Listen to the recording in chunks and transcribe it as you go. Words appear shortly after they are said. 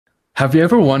Have you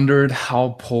ever wondered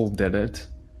how Paul did it?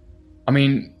 I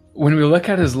mean, when we look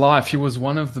at his life, he was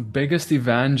one of the biggest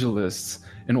evangelists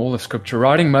in all of Scripture,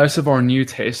 writing most of our New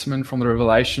Testament from the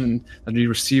revelation that we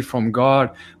received from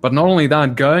God. But not only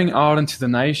that, going out into the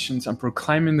nations and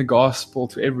proclaiming the gospel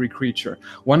to every creature.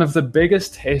 One of the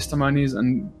biggest testimonies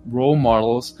and role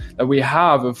models that we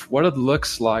have of what it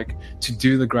looks like to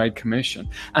do the Great Commission.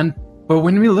 But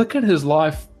when we look at his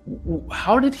life,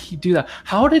 how did he do that?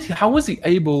 How was he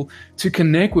able to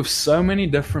connect with so many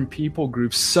different people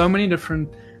groups, so many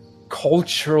different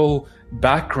cultural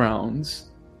backgrounds,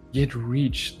 yet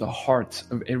reach the heart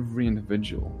of every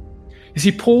individual? You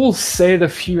see, Paul said a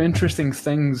few interesting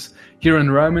things here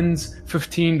in Romans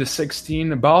 15 to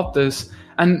 16 about this,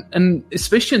 and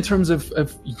especially in terms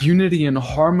of unity and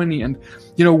harmony, and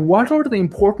what are the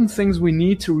important things we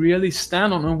need to really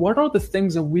stand on, and what are the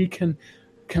things that we can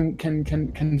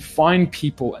find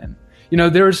people in.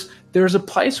 There's a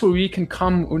place where we can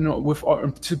come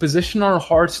to position our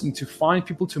hearts and to find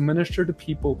people, to minister to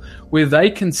people, where they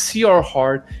can see our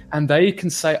heart and they can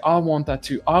say, I want that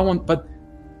too. But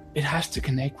it has to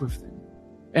connect with them.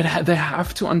 They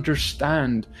have to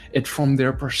understand it from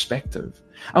their perspective.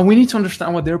 And we need to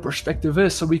understand what their perspective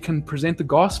is so we can present the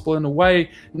gospel in a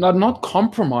way, not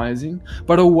compromising,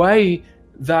 but a way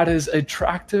that is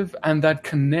attractive and that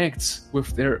connects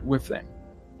with them.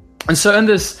 And so in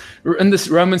this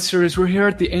Romans series, we're here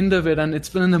at the end of it, and it's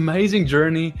been an amazing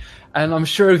journey. And I'm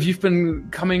sure if you've been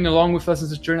coming along with us in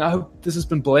this journey, I hope this has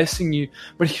been blessing you.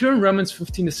 But here in Romans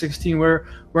 15 to 16, we're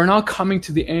now coming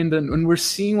to the end, and we're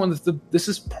seeing this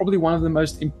is probably one of the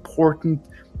most important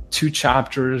 2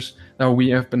 chapters that we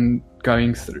have been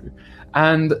going through.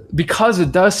 And because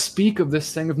it does speak of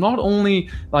this thing of not only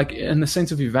like in the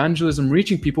sense of evangelism,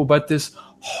 reaching people, but this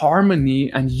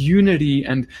harmony and unity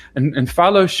and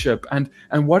fellowship, and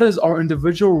what is our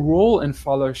individual role in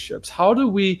fellowships? How do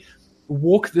we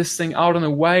walk this thing out in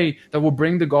a way that will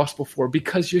bring the gospel forward?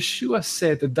 Because Yeshua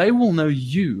said that they will know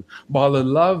you by the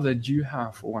love that you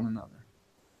have for one another.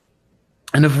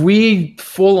 And if we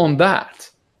fall on that,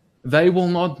 they will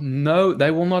not know,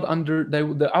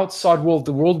 the outside world,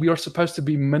 the world we are supposed to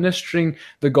be ministering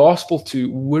the gospel to,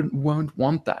 won't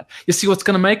want that. You see, what's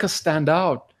going to make us stand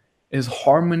out is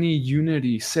harmony,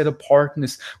 unity, set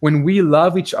apartness, when we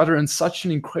love each other in such an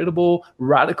incredible,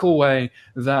 radical way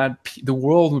that the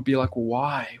world would be like,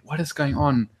 why? What is going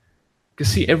on?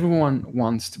 Because see, everyone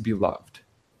wants to be loved.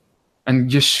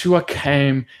 And Yeshua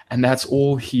came, and that's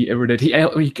all he ever did. He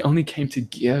only came to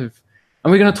give.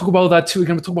 And we're going to talk about that too. We're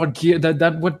going to talk about give,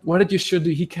 what did Yeshua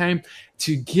do? He came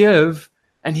to give,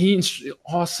 and he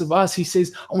asks of us, he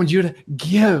says, I want you to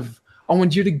give. I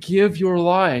want you to give your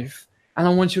life, and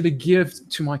I want you to give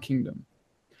to my kingdom.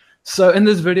 So in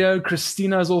this video,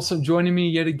 Christina is also joining me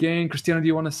yet again. Christina, do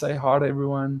you want to say hi to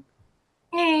everyone?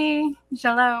 Hey,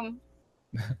 shalom.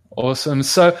 Awesome.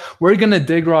 So we're going to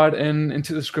dig right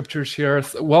into the scriptures here.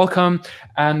 Welcome.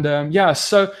 And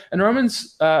so in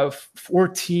Romans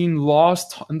 14, in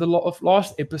the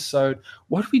last episode,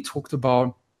 what we talked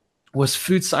about was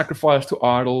food sacrificed to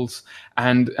idols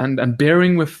and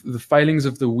bearing with the failings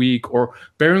of the weak, or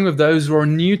bearing with those who are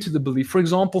new to the belief. For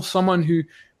example,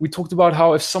 we talked about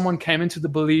how if someone came into the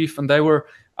belief and they were,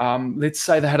 let's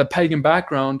say they had a pagan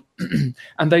background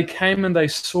and they came and they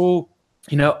saw,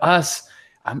 us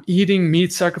eating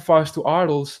meat sacrificed to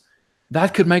idols,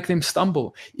 that could make them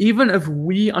stumble. Even if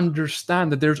we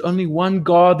understand that there's only one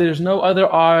God, there's no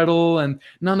other idol and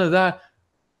none of that.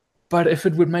 But if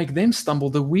it would make them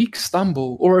stumble, the weak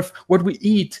stumble, or if what we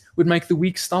eat would make the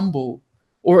weak stumble,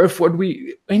 or if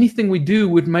anything we do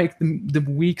would make the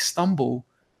weak stumble,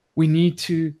 we need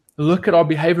to look at our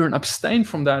behavior and abstain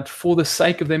from that for the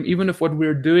sake of them, even if what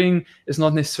we're doing is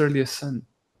not necessarily a sin.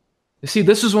 You see,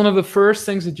 this is one of the first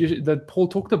things that Paul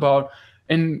talked about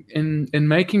in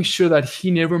making sure that he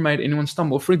never made anyone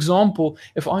stumble. For example,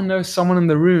 if I know someone in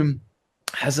the room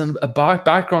has a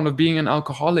background of being an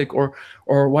alcoholic or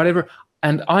whatever,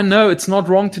 and I know it's not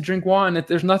wrong to drink wine, that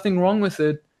there's nothing wrong with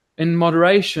it in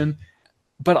moderation,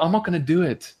 but I'm not going to do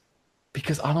it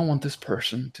because I don't want this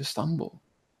person to stumble.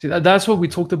 See, that's what we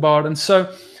talked about. And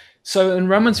so in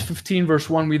Romans 15, verse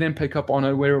 1, we then pick up on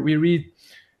it where we read,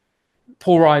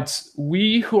 Paul writes,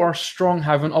 we who are strong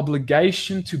have an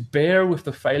obligation to bear with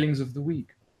the failings of the weak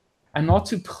and not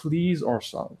to please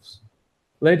ourselves.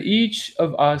 Let each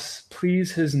of us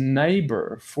please his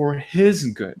neighbor for his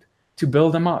good, to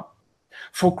build him up.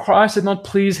 For Christ did not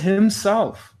please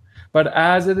himself, but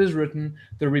as it is written,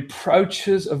 the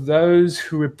reproaches of those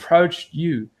who reproached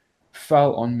you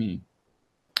fell on me.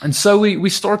 And so we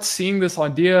start seeing this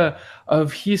idea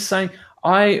of he's saying,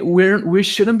 We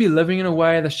shouldn't be living in a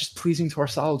way that's just pleasing to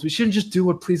ourselves. We shouldn't just do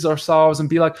what pleases ourselves and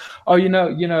be like,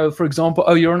 oh, for example,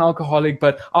 oh, you're an alcoholic,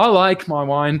 but I like my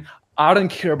wine. I don't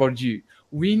care about you.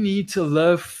 We need to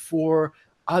live for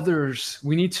others.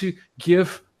 We need to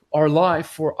give our life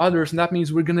for others, and that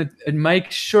means we're going to make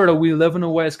sure that we live in a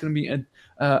way that's going to be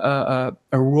a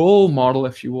role model,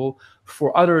 if you will,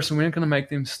 for others, and we're not going to make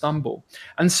them stumble.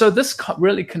 And so this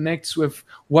really connects with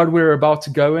what we're about to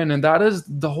go in, and that is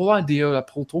the whole idea that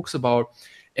Paul talks about.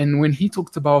 And when he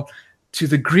talked about, to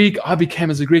the Greek, I became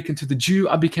as a Greek, and to the Jew,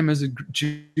 I became as a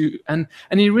Jew. And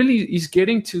he's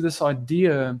getting to this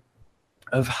idea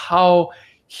of how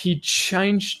he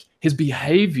changed his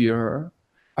behavior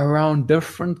around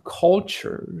different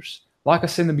cultures, like I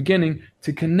said in the beginning,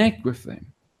 to connect with them.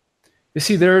 You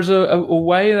see, there's a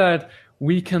way that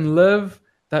we can live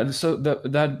that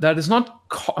is not.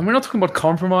 We're not talking about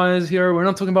compromise here. We're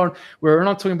not talking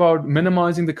about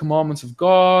minimizing the commandments of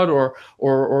God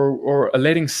or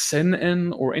letting sin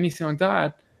in or anything like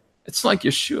that. It's like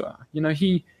Yeshua.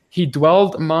 He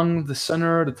dwelled among the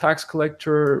sinner, the tax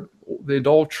collector, the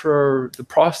adulterer, the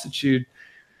prostitute,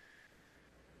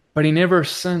 but he never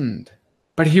sinned.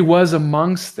 But he was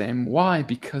amongst them. Why?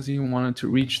 Because he wanted to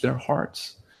reach their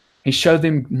hearts. He showed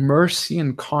them mercy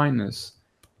and kindness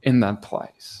in that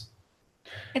place.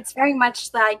 It's very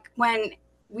much like when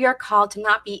we are called to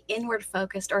not be inward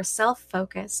focused or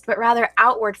self-focused, but rather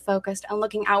outward focused and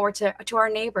looking outward to our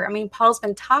neighbor. I mean, Paul's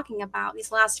been talking about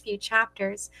these last few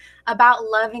chapters about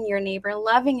loving your neighbor,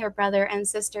 loving your brother and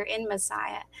sister in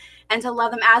Messiah, and to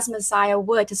love them as Messiah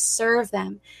would, to serve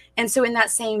them. And so in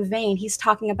that same vein, he's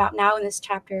talking about now in this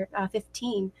chapter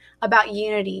 15 about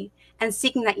unity and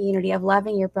seeking that unity of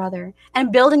loving your brother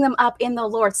and building them up in the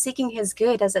Lord, seeking his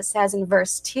good, as it says in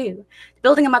verse 2.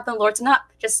 Building them up in the Lord, to not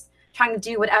just trying to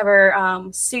do whatever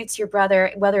suits your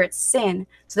brother, whether it's sin,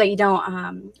 so that you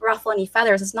don't ruffle any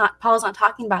feathers. Paul's not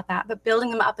talking about that, but building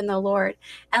them up in the Lord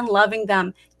and loving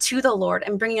them to the Lord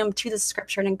and bringing them to the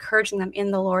scripture and encouraging them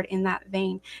in the Lord in that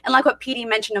vein. And like what PD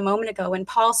mentioned a moment ago, when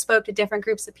Paul spoke to different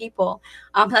groups of people,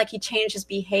 like he changed his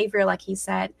behavior, like he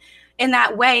said, in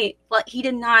that way, like he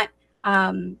did not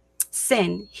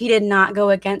sin. He did not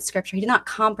go against scripture. He did not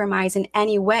compromise in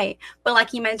any way. But like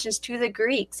he mentions to the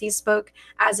Greeks, he spoke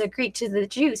as a Greek. To the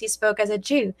Jews, he spoke as a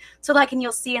Jew. So like, and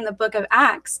you'll see in the book of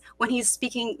Acts, when he's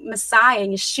speaking Messiah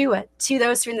and Yeshua to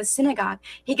those who are in the synagogue,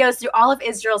 he goes through all of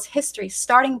Israel's history,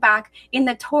 starting back in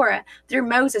the Torah, through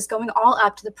Moses, going all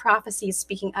up to the prophecies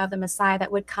speaking of the Messiah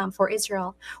that would come for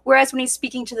Israel. Whereas when he's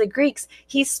speaking to the Greeks,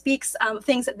 he speaks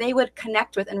things that they would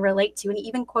connect with and relate to, and he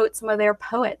even quotes some of their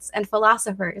poets and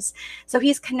philosophers. So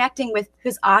he's connecting with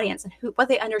his audience and what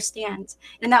they understand.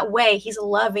 In that way, he's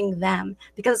loving them,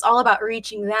 because it's all about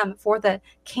reaching them for the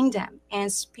kingdom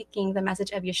and speaking the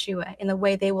message of Yeshua in the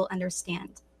way they will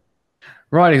understand.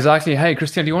 Right, exactly. Hey,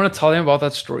 Christian, do you want to tell them about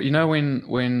that story? You know,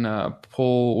 when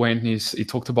Paul went, he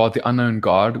talked about the unknown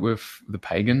God with the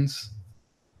pagans?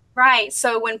 Right.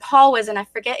 So when Paul was in, I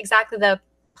forget exactly the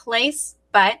place,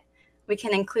 but we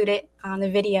can include it on the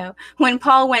video. When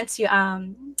Paul went to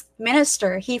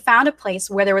minister, he found a place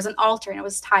where there was an altar, and it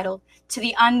was titled "To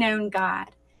the Unknown God."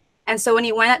 And so when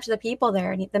he went up to the people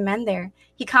there, and the men there,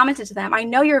 he commented to them, "I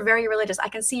know you're very religious. I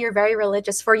can see you're very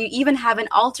religious, for you even have an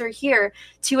altar here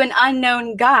to an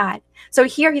unknown God." So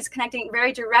here he's connecting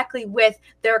very directly with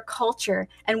their culture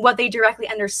and what they directly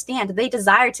understand. They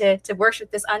desire to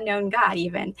worship this unknown God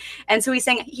even. And so he's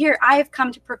saying, here, I have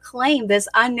come to proclaim this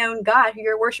unknown God who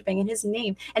you're worshiping in his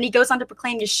name. And he goes on to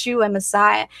proclaim Yeshua,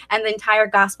 Messiah, and the entire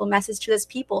gospel message to this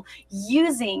people,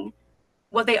 using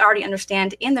what they already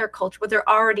understand in their culture, what they're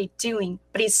already doing,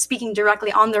 but he's speaking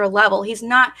directly on their level. He's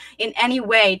not in any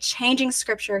way changing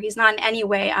scripture. He's not in any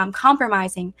way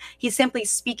compromising. He's simply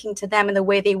speaking to them in the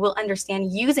way they will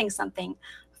understand, using something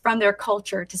from their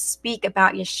culture to speak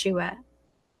about Yeshua.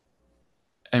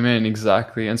 Amen,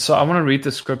 exactly. And so I want to read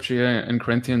the scripture here in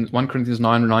 1 Corinthians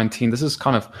 9:19. This is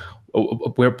kind of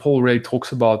where Paul really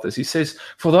talks about this. He says,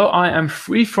 "For though I am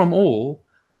free from all,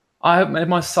 I have made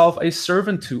myself a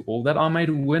servant to all, that I may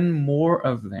win more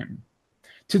of them.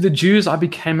 To the Jews I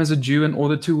became as a Jew in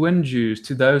order to win Jews.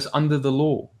 To those under the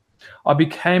law I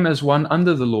became as one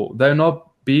under the law, though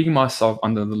not being myself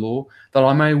under the law, that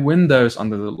I may win those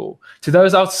under the law. To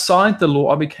those outside the law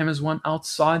I became as one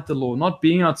outside the law, not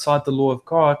being outside the law of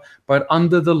God, but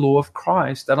under the law of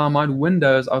Christ, that I might win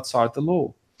those outside the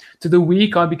law. To the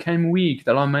weak I became weak,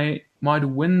 that I might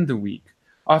win the weak.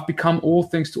 I've become all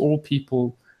things to all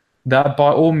people, that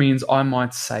by all means I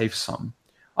might save some.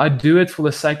 I do it for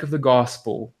the sake of the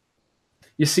gospel."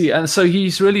 You see, and so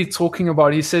he's really talking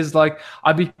about, he says, like,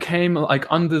 I became like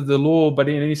under the law, but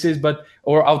and he says, but,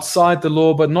 or outside the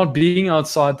law, but not being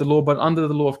outside the law, but under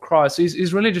the law of Christ. So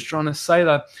he's really just trying to say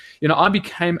that, I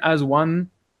became as one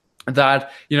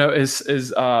that,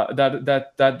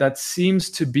 that seems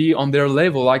to be on their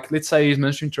level. Like, let's say he's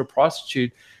ministering to a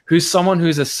prostitute who's someone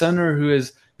who's a sinner,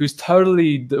 who's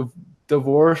totally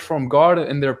divorced from God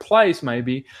in their place,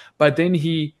 maybe, but then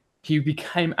he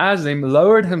became as them,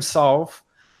 lowered himself,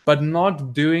 but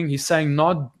not doing, he's saying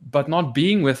not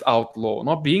being without law,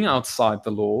 not being outside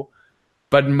the law,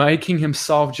 but making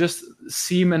himself just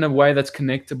seem in a way that's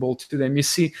connectable to them. You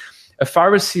see, a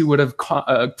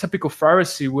typical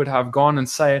Pharisee would have gone and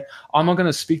said, I'm not going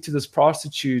to speak to this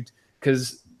prostitute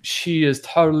because she is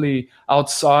totally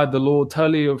outside the law,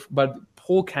 but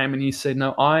Paul came and he said,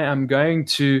 no, I'm going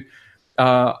to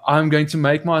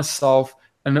make myself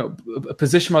and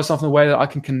position myself in a way that I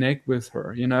can connect with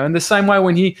her, In the same way,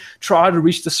 when he tried to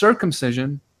reach the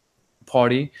circumcision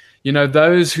party,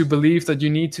 those who believe that you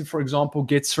need to, for example,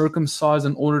 get circumcised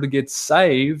in order to get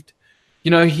saved,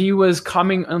 he was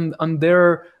coming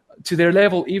to their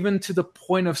level, even to the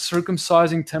point of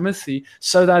circumcising Timothy,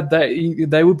 so that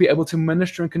they would be able to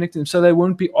minister and connect to him, so they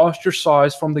wouldn't be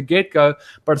ostracized from the get-go,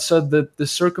 but so that the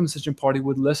circumcision party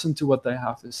would listen to what they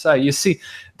have to say. You see,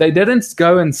 they didn't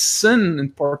go and sin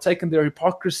and partake in their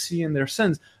hypocrisy and their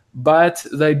sins, but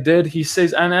they did, he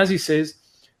says, and as he says,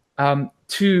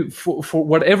 for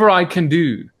whatever I can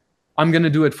do, I'm going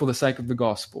to do it for the sake of the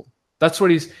gospel. That's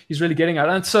what he's really getting at.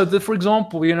 And so, for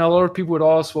example, a lot of people would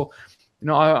ask, well,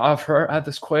 I've had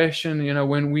this question,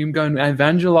 when we go and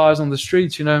evangelize on the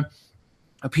streets,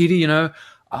 Peter,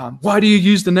 why do you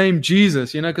use the name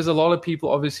Jesus? Because a lot of people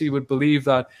obviously would believe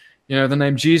that, the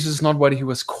name Jesus is not what he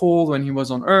was called when he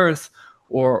was on earth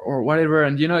or whatever.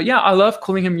 And, I love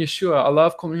calling him Yeshua. I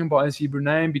love calling him by his Hebrew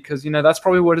name because, that's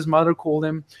probably what his mother called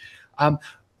him.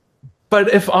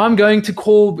 But if I'm going to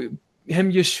call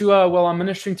him Yeshua while I'm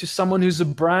ministering to someone who's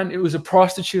a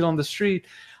prostitute on the street,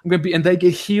 and they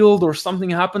get healed or something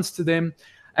happens to them,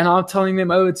 and I'm telling them,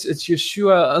 oh, it's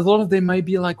Yeshua, a lot of them may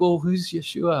be like, oh, who's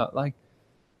Yeshua? Like,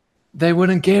 they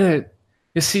wouldn't get it.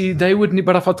 You see, they wouldn't.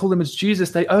 But if I told them it's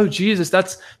Jesus, Jesus,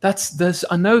 that's this.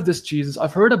 I know this Jesus.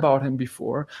 I've heard about him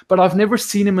before, but I've never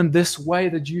seen him in this way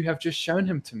that you have just shown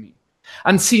him to me.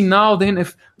 And see, now then,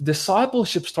 if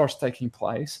discipleship starts taking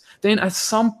place, then at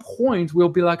some point we'll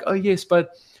be like, oh yes,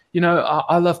 but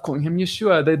I love calling him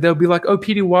Yeshua. They'll be like, oh,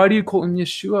 Peter, why do you call him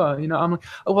Yeshua? I'm like,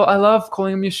 oh, well, I love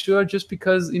calling him Yeshua just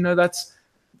because, that's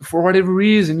for whatever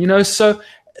reason, So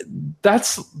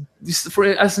that's,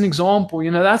 as an example,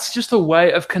 that's just a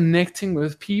way of connecting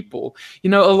with people. A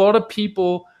lot of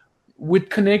people would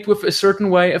connect with a certain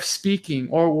way of speaking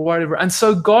or whatever. And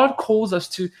so God calls us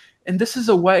to, and this is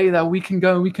a way that we can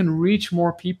go, we can reach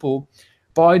more people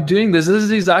by doing this. This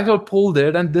is exactly what Paul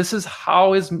did, and this is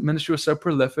how his ministry was so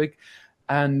prolific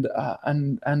and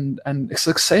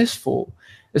successful.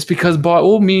 It's because by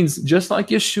all means, just like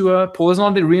Yeshua, Paul is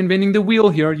not reinventing the wheel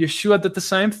here. Yeshua did the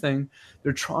same thing.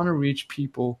 They're trying to reach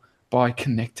people by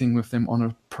connecting with them on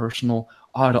a personal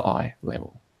eye-to-eye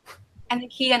level. And the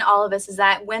key in all of this is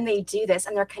that when they do this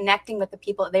and they're connecting with the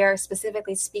people they are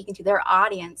specifically speaking to, their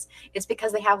audience, it's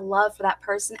because they have love for that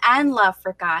person and love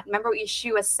for God. Remember what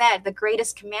Yeshua said, the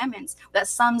greatest commandments that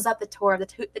sums up the Torah,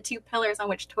 the two pillars on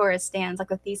which Torah stands, like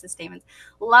the thesis statements.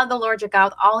 Love the Lord your God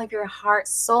with all of your heart,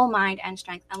 soul, mind, and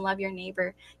strength, and love your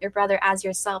neighbor, your brother, as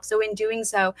yourself. So in doing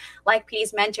so, like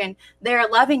Pete's mentioned, they're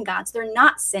loving God, so they're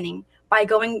not sinning by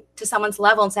going to someone's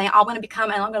level and saying, I'm going to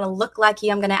become and I'm going to look like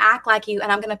you, I'm going to act like you, and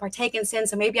I'm going to partake in sin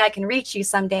so maybe I can reach you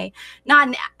someday.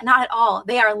 Not at all.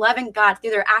 They are loving God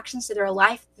through their actions, through their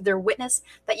life, through their witness,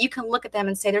 that you can look at them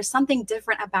and say, there's something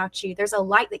different about you. There's a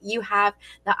light that you have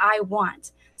that I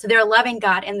want. So they're loving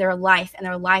God in their life and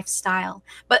their lifestyle.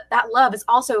 But that love is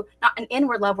also not an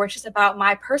inward love where it's just about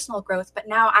my personal growth, but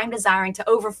now I'm desiring to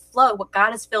overflow what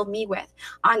God has filled me with,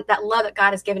 on that love that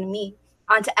God has given me,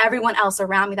 onto everyone else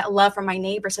around me, that love for my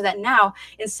neighbor, so that now,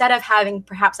 instead of having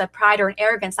perhaps a pride or an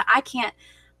arrogance that I can't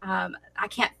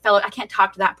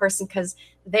talk to that person because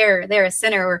they're a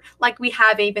sinner, or like we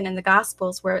have even in the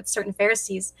Gospels where certain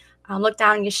Pharisees look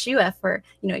down on Yeshua for,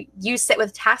 you sit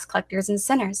with tax collectors and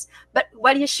sinners. But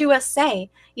what did Yeshua say?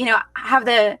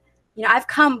 I've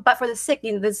come but for the sick.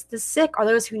 The sick are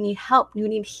those who need help, who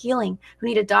need healing, who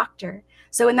need a doctor.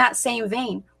 So in that same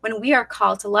vein, when we are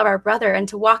called to love our brother and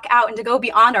to walk out and to go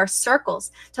beyond our circles,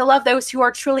 to love those who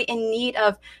are truly in need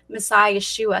of Messiah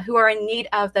Yeshua, who are in need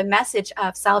of the message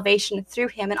of salvation through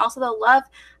him, and also the love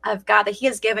of God that he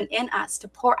has given in us to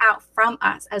pour out from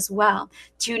us as well,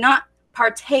 to not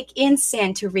partake in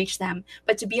sin to reach them,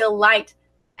 but to be a light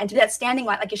and to be that standing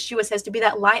light, like Yeshua says, to be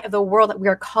that light of the world that we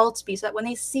are called to be, so that when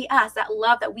they see us, that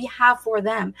love that we have for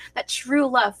them, that true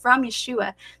love from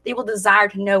Yeshua, they will desire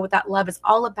to know what that love is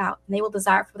all about, and they will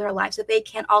desire for their lives, so that they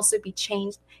can also be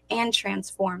changed and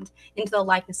transformed into the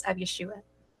likeness of Yeshua.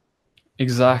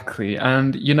 Exactly.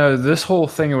 And this whole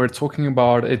thing we're talking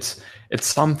about, it's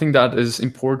something that is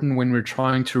important when we're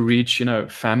trying to reach,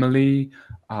 family,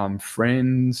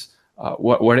 friends,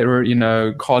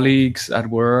 whatever, colleagues at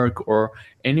work, or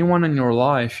anyone in your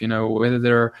life, whether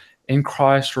they're in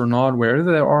Christ or not, wherever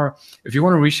they are. If you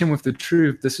want to reach them with the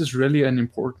truth, this is really an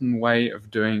important way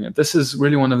of doing it. This is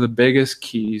really one of the biggest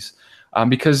keys.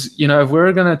 Because, if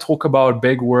we're going to talk about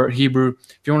big word Hebrew,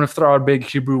 if you want to throw out big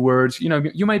Hebrew words,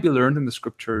 you may be learned in the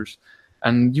scriptures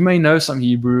and you may know some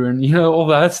Hebrew and, all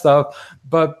that stuff.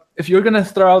 But if you're going to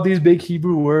throw out these big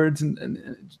Hebrew words,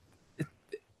 and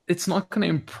it's not going to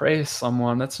impress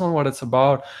someone. That's not what it's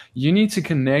about. You need to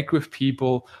connect with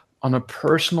people on a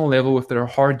personal level with their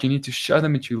heart. You need to show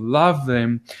them that you love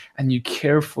them and you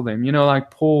care for them.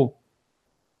 Like Paul.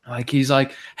 Like he's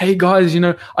like, hey guys, I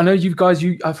know you guys,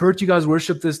 I've heard you guys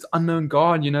worship this unknown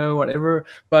God, whatever.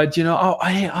 But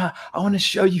I want to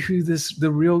show you who this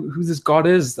God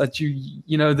is.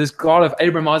 That this God of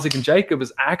Abraham, Isaac, and Jacob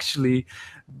is actually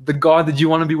the God that you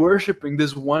want to be worshiping.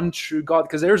 This one true God,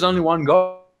 because there's only one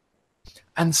God.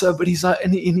 And so, but he's like,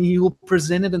 and he will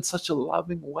present it in such a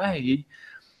loving way.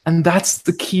 And that's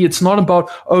the key. It's not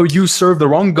about, oh, you serve the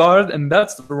wrong God, and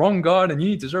that's the wrong God, and you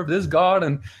need to serve this God,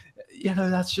 and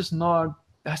that's just not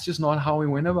how we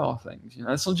went about things.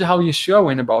 That's not just how Yeshua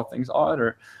went about things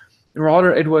either.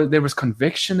 Rather, there was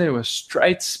conviction, there was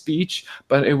straight speech,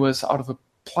 but it was out of a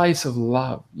place of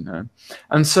love,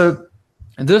 And so,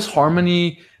 this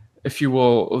harmony, if you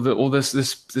will, all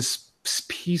this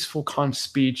peaceful kind of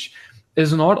speech,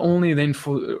 is not only then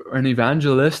for an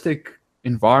evangelistic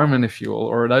environment, if you will,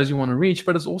 or those you want to reach,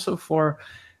 but it's also for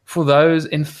those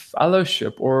in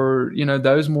fellowship, or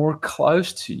those more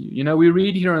close to you. We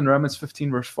read here in Romans 15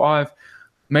 verse 5,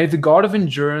 may the God of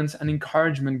endurance and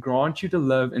encouragement grant you to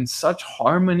live in such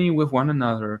harmony with one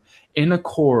another, in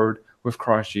accord with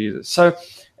Christ Jesus. So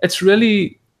it's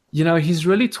really, he's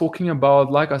really talking about,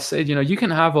 like I said, you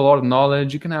can have a lot of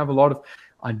knowledge, you can have a lot of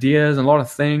ideas and a lot of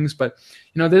things, but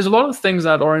there's a lot of things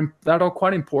that are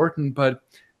quite important, but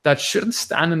that shouldn't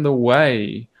stand in the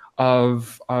way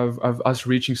of us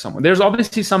reaching someone. There's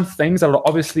obviously some things that are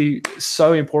obviously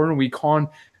so important we can't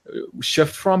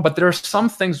shift from, but there are some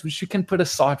things which you can put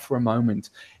aside for a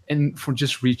moment and for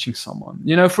just reaching someone.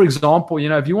 For example,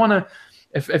 if you want to,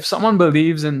 if someone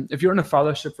believes in, if you're in a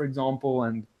fellowship, for example,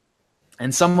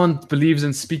 and someone believes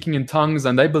in speaking in tongues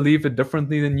and they believe it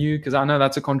differently than you, because I know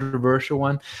that's a controversial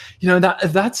one,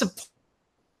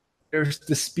 there's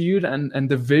dispute and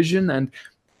division, and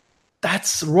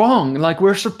that's wrong. Like,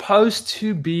 we're supposed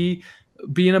to be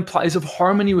in a place of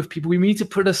harmony with people. We need to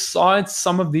put aside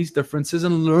some of these differences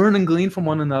and learn and glean from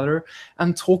one another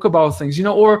and talk about things,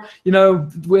 or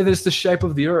whether it's the shape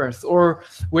of the earth, or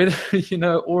whether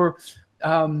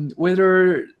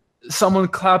whether someone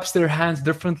claps their hands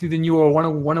differently than you, or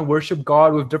want to worship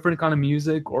God with different kind of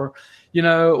music, or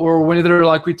whether,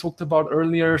 like we talked about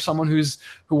earlier, someone who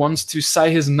wants to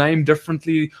say his name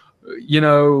differently,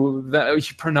 that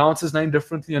he pronounces his name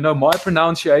differently. My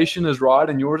pronunciation is right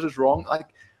and yours is wrong. Like,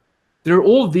 there are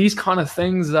all these kind of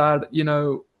things that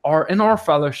are in our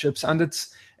fellowships, and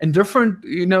it's in different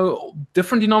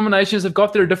denominations have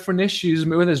got their different issues,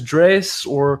 whether it's dress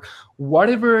or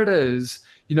whatever it is.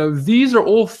 These are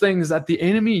all things that the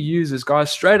enemy uses,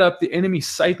 guys. Straight up, the enemy,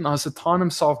 Satan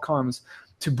himself, comes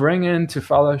to bring into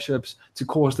fellowships to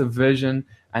cause division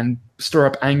and stir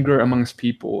up anger amongst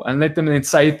people, and let them then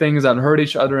say things that hurt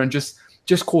each other and just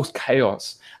cause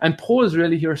chaos. And Paul is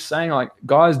really here saying, like,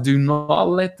 guys, do not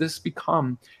let this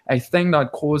become a thing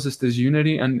that causes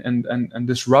disunity and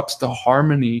disrupts the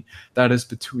harmony that is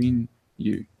between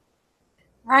you.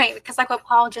 Right, because like what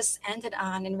Paul just ended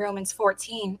on in Romans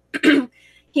 14,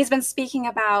 he's been speaking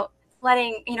about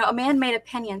letting, man-made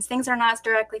opinions, things are not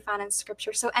directly found in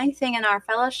Scripture. So anything in our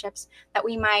fellowships that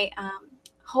we might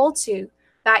hold to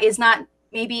that is not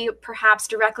maybe perhaps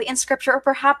directly in Scripture, or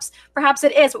perhaps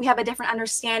it is, but we have a different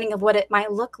understanding of what it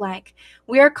might look like.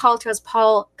 We are called to, as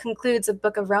Paul concludes the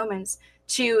book of Romans,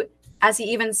 to, as he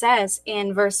even says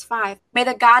in verse 5, may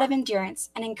the God of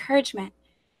endurance and encouragement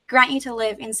grant you to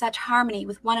live in such harmony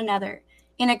with one another,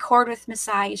 in accord with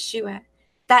Messiah Yeshua,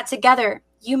 that together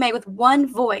you may with one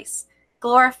voice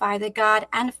glorify the God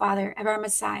and Father of our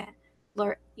Messiah,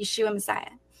 Lord Yeshua Messiah.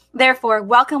 Therefore,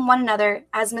 welcome one another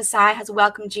as Messiah has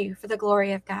welcomed you for the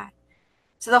glory of God.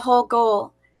 So the whole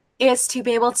goal is to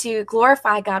be able to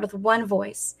glorify God with one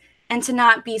voice and to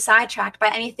not be sidetracked by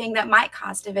anything that might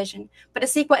cause division, but to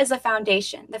seek what is the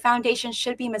foundation. The foundation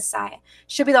should be Messiah,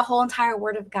 should be the whole entire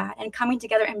Word of God, and coming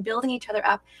together and building each other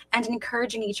up and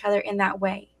encouraging each other in that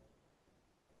way.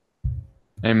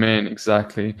 Amen.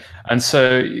 Exactly. And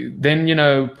so then,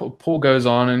 Paul goes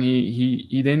on, and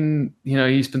he then,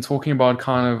 he's been talking about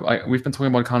we've been talking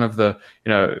about kind of the,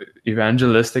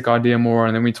 evangelistic idea more.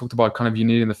 And then we talked about kind of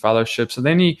unity in the fellowship. So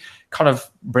then he kind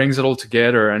of brings it all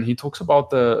together, and he talks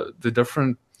about the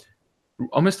different,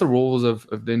 almost the roles of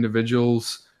the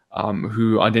individuals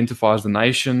who identify as the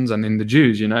nations and then the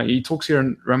Jews. He talks here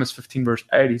in Romans 15 verse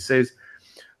 8, he says,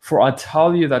 "For I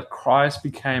tell you that Christ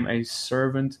became a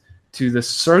servant to the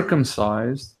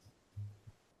circumcised,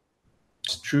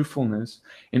 truthfulness,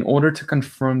 in order to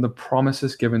confirm the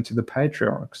promises given to the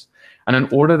patriarchs, and in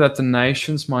order that the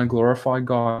nations might glorify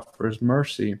God for his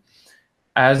mercy.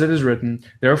 As it is written,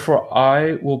 therefore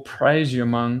I will praise you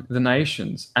among the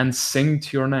nations and sing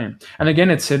to your name." And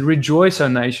again it said, "Rejoice, O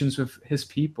nations, with his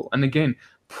people." And again,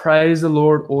 "Praise the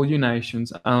Lord, all you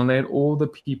nations, and let all the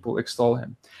people extol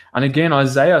him." And again,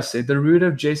 Isaiah said, "The root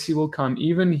of Jesse will come,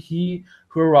 even he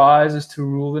who arises to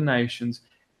rule the nations.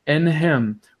 In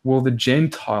him will the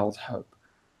Gentiles hope."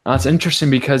 Now, it's interesting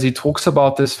because he talks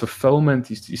about this fulfillment.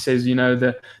 He says,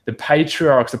 the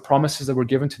patriarchs, the promises that were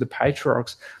given to the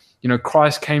patriarchs,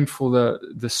 Christ came for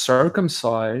the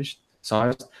circumcised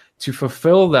to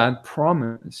fulfill that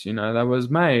promise, that was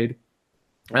made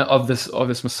of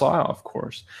this Messiah, of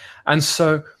course. And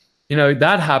so,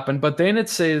 that happened. But then it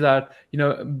says that,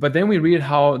 but then we read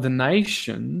how the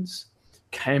nations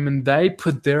came and they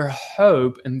put their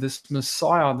hope in this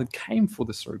Messiah that came for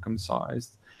the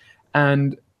circumcised.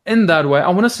 And in that way, I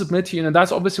want to submit to you,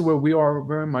 that's obviously where we are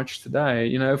very much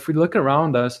today. If we look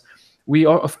around us, we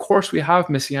have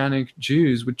Messianic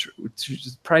Jews, which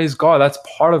praise God, that's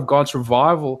part of God's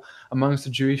revival amongst the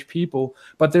Jewish people.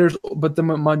 But the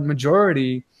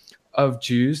majority of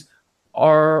Jews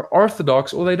are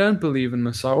Orthodox, or they don't believe in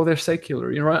Messiah, or they're secular,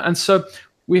 right? And so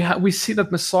we see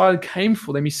that Messiah came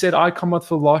for them. He said, "I come out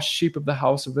for the lost sheep of the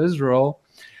house of Israel."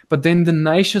 But then the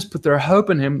nations put their hope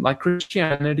in him, like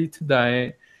Christianity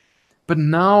today. But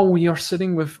now we are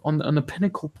sitting on a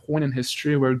pinnacle point in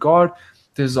history where God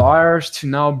desires to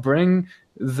now bring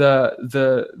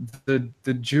the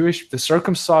Jewish, the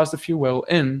circumcised, if you will,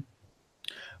 in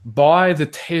by the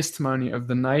testimony of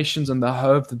the nations and the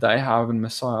hope that they have in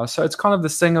Messiah. So it's kind of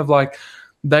this thing of like,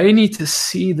 they need to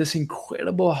see this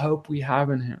incredible hope we have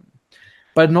in him.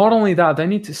 But not only that, they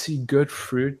need to see good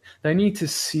fruit. They need to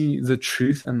see the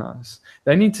truth in us.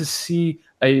 They need to see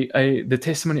the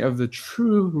testimony of the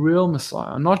true, real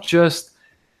Messiah, not just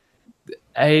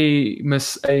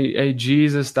a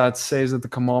Jesus that says that the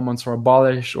commandments are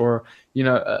abolished, or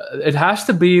it has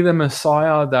to be the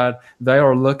Messiah that they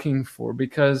are looking for,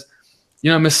 because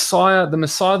the Messiah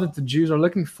that the Jews are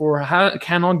looking for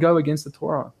cannot go against the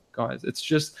Torah, guys. It's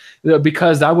just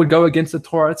because that would go against the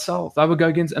Torah itself. That would go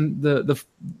against the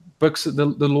books, the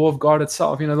law of God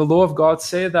itself. The law of God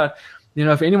said that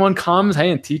if anyone comes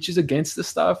and teaches against this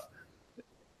stuff,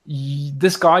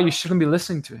 this guy, you shouldn't be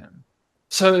listening to him.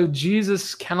 So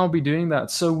Jesus cannot be doing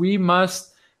that. So we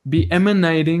must be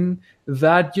emanating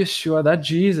that Yeshua, that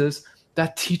Jesus,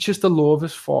 that teaches the law of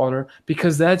his Father,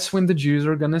 because that's when the Jews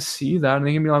are going to see that, and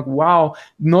they're going to be like, wow,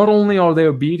 not only are they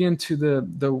obedient to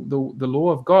the law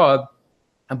of God,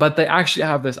 but they actually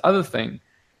have this other thing,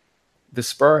 the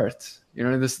Spirit.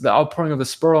 The outpouring of the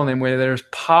Spirit on them, where there's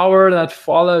power that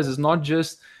follows. It's not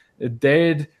just a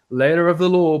dead letter of the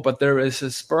law, but there is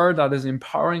a Spirit that is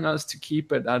empowering us to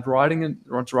keep it, what's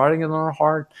writing it on our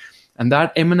heart. And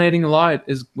that emanating light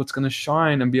is what's going to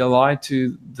shine and be a light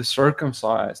to the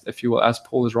circumcised, if you will, as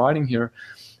Paul is writing here.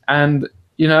 And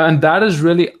that is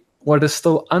really what is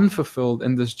still unfulfilled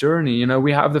in this journey.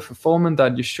 We have the fulfillment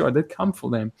that Yeshua did come for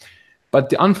them, but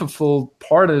the unfulfilled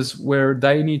part is where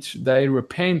they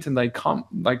repent, and they come,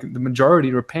 like the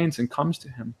majority repents and comes to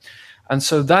him. And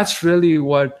so that's really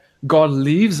what God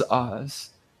leaves us.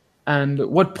 And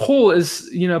what Paul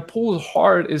is, Paul's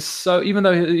heart is so, even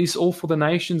though he's all for the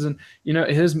nations, and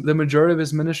the majority of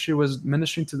his ministry was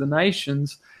ministering to the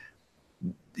nations,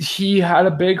 he had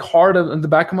a big heart in the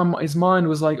back of his mind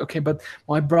was like, okay, but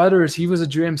my brothers, he was a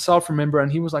Jew himself, remember,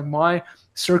 and he was like, my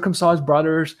circumcised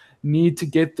brothers need to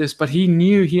get this. But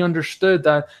he understood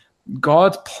that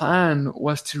God's plan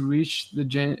was to reach the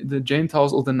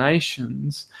Gentiles, or the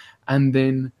nations, and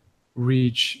then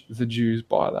reach the Jews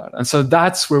by that. And so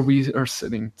that's where we are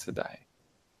sitting today.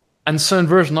 And so in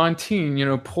verse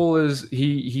 19, Paul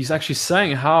he's actually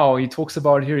saying how he talks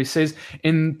about it here. He says,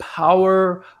 in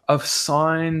power of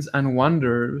signs and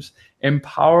wonders, in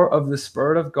power of the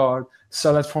Spirit of God,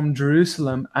 so that from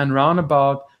Jerusalem and round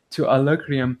about to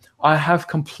Illyricum, I have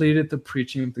completed the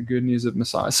preaching of the good news of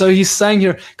Messiah. So he's saying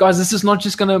here, guys, this is not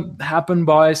just going to happen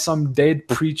by some dead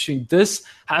preaching. This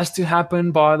has to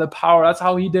happen by the power. That's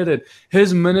how he did it.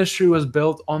 His ministry was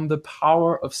built on the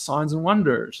power of signs and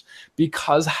wonders,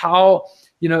 because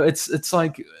it's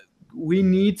like we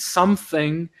need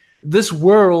something. This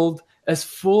world is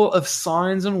full of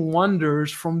signs and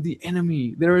wonders from the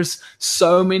enemy. There is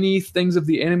so many things of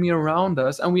the enemy around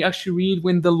us. And we actually read,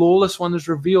 when the lawless one is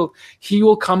revealed, he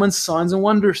will come in signs and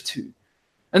wonders too.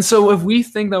 And so if we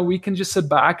think that we can just sit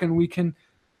back and we can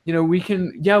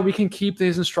keep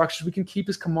his instructions, we can keep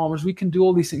his commandments, we can do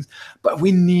all these things, but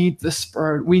we need the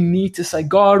Spirit. We need to say,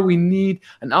 God, we need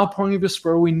an outpouring of your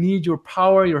Spirit. We need your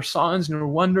power, your signs, and your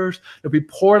wonders to be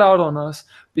poured out on us,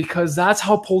 because that's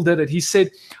how Paul did it. He said,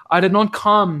 I did not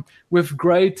come with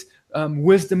great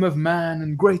wisdom of man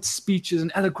and great speeches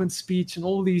and eloquent speech and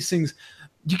all these things.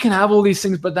 You can have all these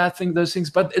things, but those things,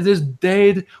 but it is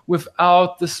dead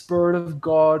without the Spirit of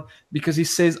God, because he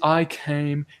says, I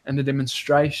came in the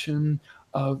demonstration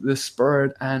of the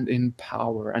Spirit and in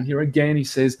power. And here again, he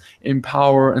says, in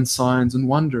power and signs and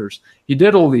wonders. He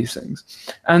did all these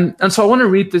things. And so I want to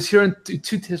read this here in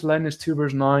 2 Thessalonians 2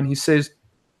 verse 9. He says,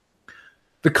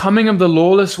 the coming of the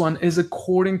lawless one is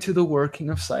according to the working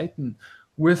of Satan,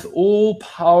 with all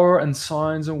power and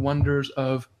signs and wonders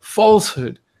of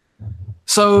falsehood.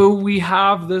 So we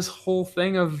have this whole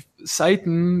thing of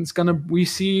Satan. We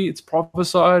see it's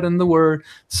prophesied in the word.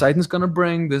 Satan's going to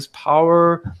bring this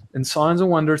power and signs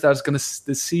and wonders that's going to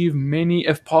deceive many,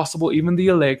 if possible, even the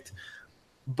elect.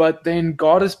 But then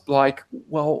God is like,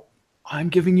 well, I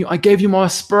gave you my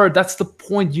Spirit. That's the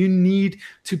point. You need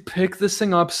to pick this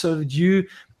thing up so that you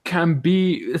can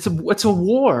it's a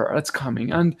war that's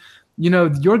coming. And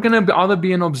you're going to either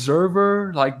be an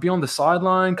observer, like be on the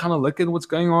sideline, kind of look at what's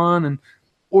going on,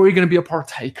 or you're going to be a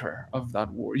partaker of that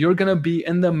war. You're going to be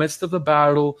in the midst of the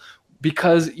battle,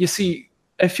 because you see,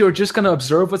 if you're just going to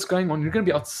observe what's going on, you're going to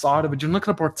be outside of it. You're not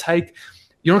going to partake.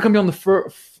 You're not going to be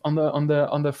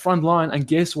on the front line. And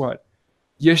guess what?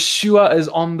 Yeshua is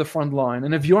on the front line.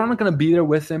 And if you're not going to be there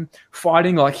with him,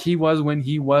 fighting like he was when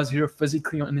he was here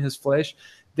physically in his flesh,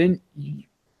 then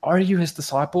are you his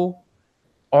disciple?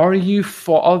 Are you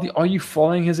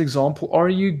following his example? Are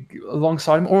you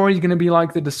alongside him, or are you going to be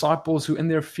like the disciples who, in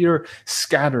their fear,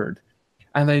 scattered,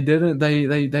 and they didn't?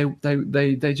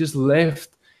 They just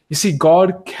left. You see,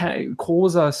 God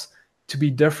calls us to be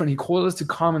different. He calls us to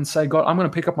come and say, God, I'm going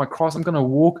to pick up my cross. I'm going to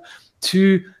walk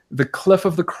to the cliff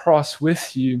of the cross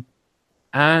with you,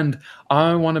 and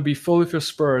I want to be full of your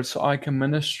Spirit, so I can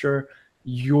minister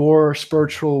your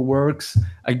spiritual works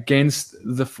against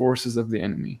the forces of the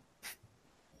enemy.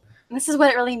 And this is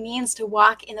what it really means to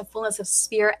walk in the fullness of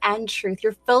Spirit and truth.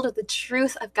 You're filled with the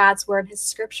truth of God's word, his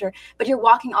scripture, but you're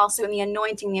walking also in the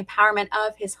anointing, the empowerment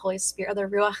of his Holy Spirit, of the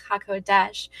Ruach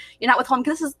HaKodesh. You're not withholding,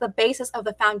 because this is the basis of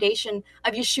the foundation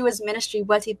of Yeshua's ministry,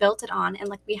 what he built it on. And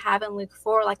like we have in Luke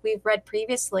 4, like we've read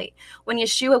previously, when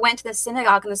Yeshua went to the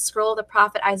synagogue and the scroll of the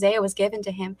prophet Isaiah was given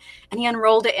to him, and he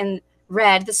unrolled it and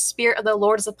read, the Spirit of the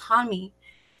Lord is upon me,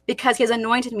 because he has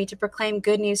anointed me to proclaim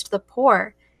good news to the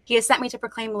poor. He has sent me to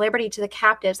proclaim liberty to the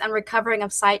captives and recovering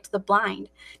of sight to the blind,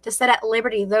 to set at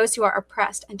liberty those who are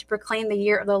oppressed, and to proclaim the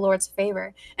year of the Lord's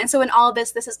favor. And so in all of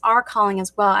this is our calling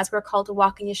as well, as we're called to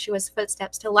walk in Yeshua's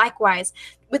footsteps, to likewise,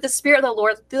 with the Spirit of the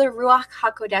Lord, through the Ruach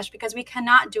HaKodesh, because we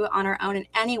cannot do it on our own in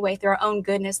any way, through our own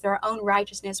goodness, through our own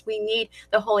righteousness. We need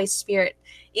the Holy Spirit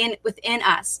within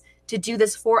us to do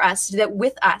this for us, to do that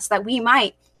with us, that we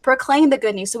might proclaim the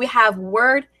good news. So we have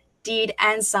word, deed,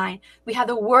 and sign. We have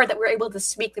the word that we're able to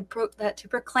speak, to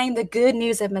proclaim the good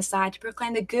news of Messiah, to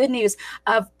proclaim the good news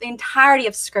of the entirety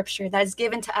of Scripture that is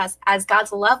given to us as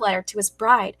God's love letter to his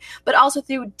bride, but also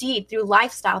through deed, through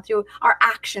lifestyle, through our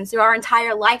actions, through our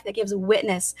entire life that gives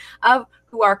witness of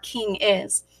who our King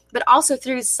is. But also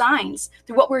through signs,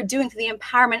 through what we're doing, through the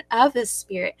empowerment of the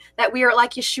Spirit, that we are,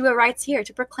 like Yeshua writes here,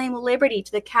 to proclaim liberty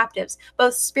to the captives,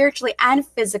 both spiritually and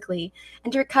physically,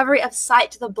 and to recovery of sight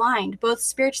to the blind, both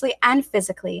spiritually and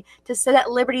physically, to set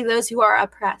at liberty those who are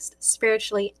oppressed,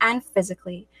 spiritually and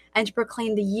physically, and to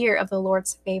proclaim the year of the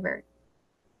Lord's favor.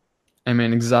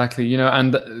 Amen, exactly.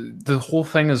 And the whole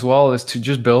thing as well is to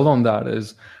just build on that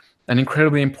is an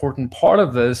incredibly important part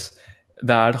of this,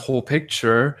 that whole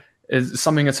picture is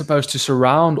something that's supposed to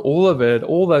surround all of it,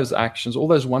 all those actions, all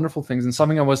those wonderful things. And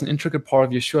something that was an intricate part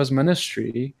of Yeshua's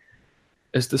ministry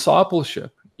is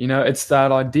discipleship. It's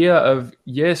that idea of,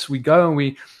 yes, we go and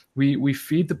we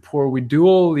feed the poor, we do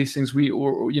all these things,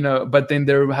 but then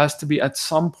there has to be, at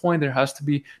some point, there has to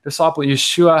be disciple.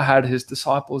 Yeshua had his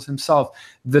disciples himself.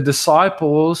 The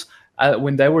disciples,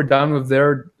 when they were done with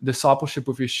their discipleship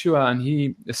with Yeshua and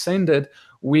he ascended,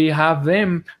 we have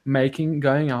them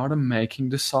going out and making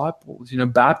disciples,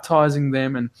 baptizing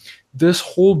them, and this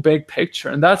whole big picture.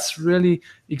 And that's really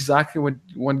exactly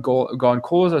what God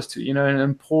calls us to,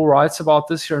 and Paul writes about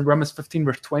this here in Romans 15,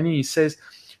 verse 20. He says,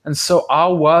 "And so I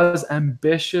was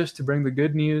ambitious to bring the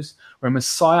good news where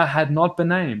Messiah had not been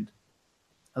named,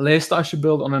 lest I should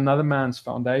build on another man's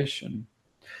foundation."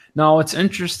 Now, it's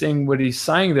interesting what he's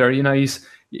saying there. He's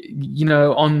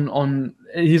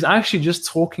actually just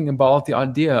talking about the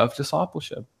idea of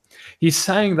discipleship. He's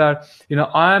saying that,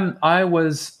 I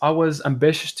was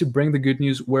ambitious to bring the good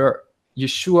news where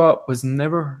Yeshua was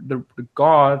never the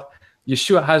God.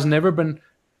 Yeshua has never been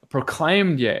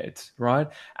proclaimed yet, right?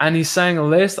 And he's saying,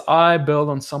 lest I build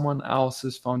on someone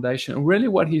else's foundation. And really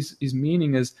what he's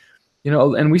meaning is,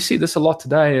 and we see this a lot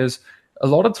today, is a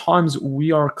lot of times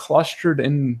we are clustered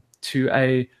into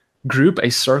a group, a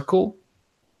circle,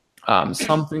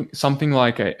 something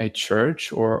like a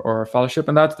church or a fellowship,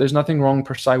 and that there's nothing wrong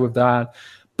per se with that.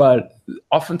 But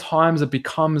oftentimes it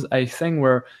becomes a thing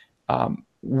where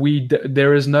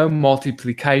there is no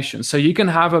multiplication. So you can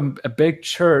have a big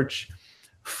church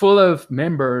full of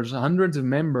members, hundreds of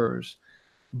members,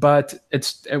 but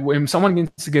it's when someone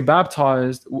needs to get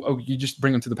baptized, you just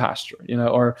bring them to the pastor,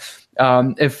 or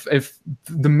if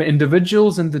the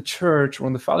individuals in the church or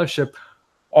in the fellowship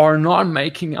are not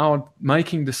making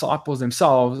disciples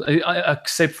themselves,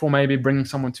 except for maybe bringing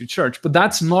someone to church. But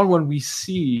that's not what we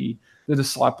see the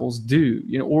disciples do,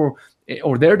 or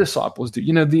their disciples do.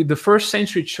 The first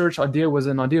century church idea was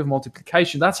an idea of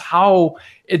multiplication. That's how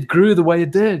it grew the way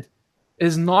it did.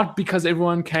 Is not because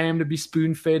everyone came to be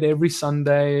spoon-fed every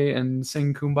Sunday and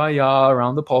sing Kumbaya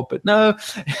around the pulpit. No,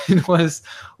 it was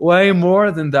way more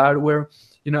than that, where,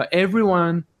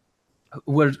 everyone,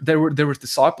 there was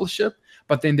discipleship,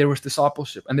 but then there was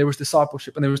discipleship, and there was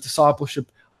discipleship, and there was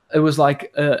discipleship. It was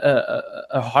like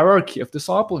a hierarchy of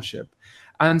discipleship.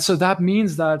 And so that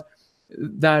means that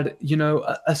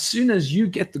as soon as you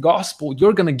get the gospel,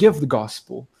 you're going to give the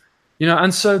gospel.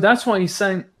 And so that's why he's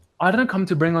saying, I didn't come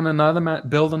to bring on another man,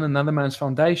 build on another man's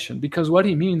foundation, because what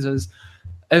he means is,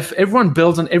 if everyone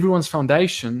builds on everyone's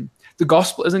foundation, the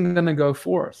gospel isn't going to go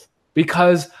forth,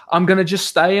 because I'm going to just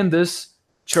stay in this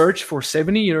church for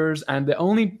 70 years and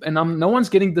no one's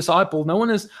getting discipled.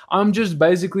 I'm just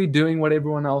basically doing what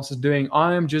everyone else is doing.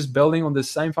 I am just building on the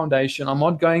same foundation. I'm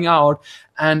not going out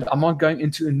and I'm not going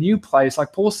into a new place.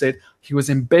 Like Paul said, he was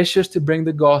ambitious to bring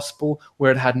the gospel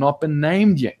where it had not been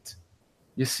named yet.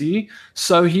 You see?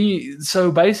 So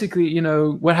basically,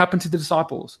 what happened to the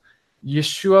disciples?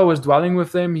 Yeshua was dwelling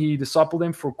with them. He discipled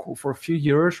them for a few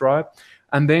years, right?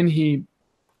 And then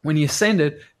when he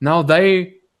ascended, now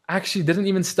they actually didn't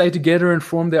even stay together and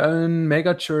form their own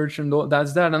mega church, and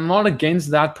that's that. I'm not against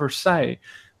that per se,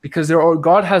 because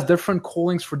God has different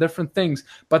callings for different things.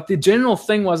 But the general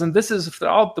thing was, and this is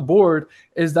throughout the board,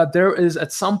 is that there is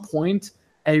at some point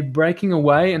a breaking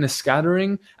away and a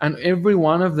scattering, and every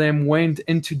one of them went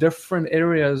into different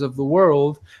areas of the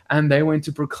world, and they went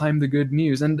to proclaim the good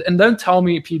news. And don't tell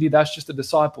me, PD, that's just the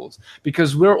disciples,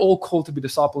 because we're all called to be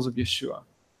disciples of Yeshua.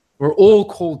 We're all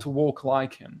called to walk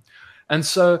like him. And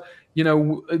so, I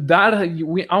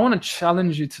want to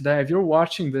challenge you today. If you're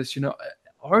watching this,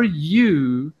 are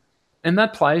you in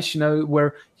that place,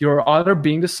 where you're either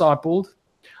being discipled,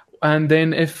 and then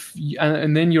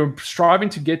then you're striving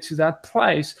to get to that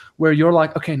place where you're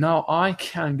like, okay, now I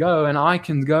can go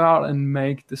out and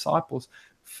make disciples,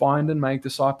 find and make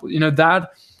disciples. That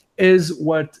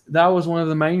was one of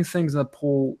the main things that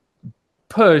Paul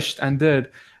pushed and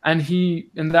did. And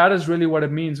that is really what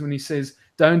it means when he says,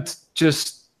 don't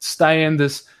just stay in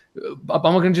this, I'm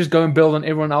not going to just go and build on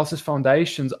everyone else's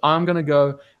foundations. I'm going to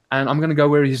go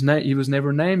where he was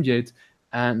never named yet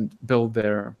and build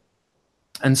there.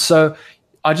 And so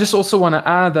I just also want to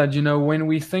add that, when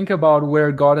we think about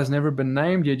where God has never been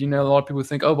named yet, a lot of people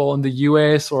think, oh, well, in the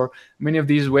US or many of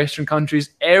these Western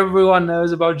countries, everyone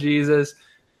knows about Jesus.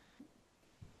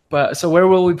 But so where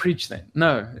will we preach then?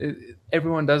 No,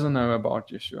 everyone doesn't know about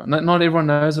Yeshua. Not everyone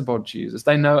knows about Jesus.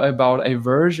 They know about a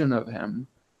version of him,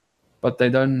 but they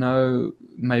don't know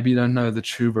the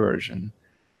true version.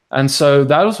 And so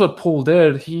that was what Paul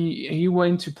did. He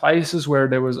went to places where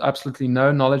there was absolutely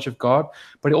no knowledge of God,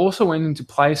 but he also went into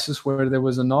places where there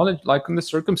was a knowledge, like in the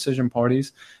circumcision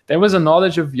parties, there was a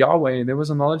knowledge of Yahweh, there was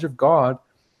a knowledge of God,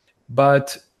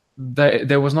 but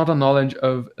there was not a knowledge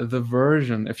of the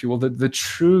version, if you will, the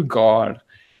true God,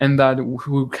 and that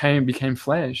who became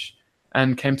flesh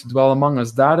and came to dwell among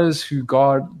us. That is who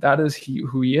God, that is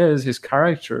who he is, his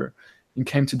character, and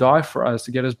came to die for us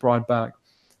to get us brought back.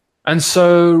 And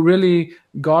so really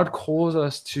God calls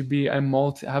us to be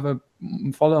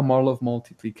follow a model of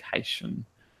multiplication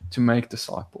to make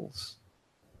disciples.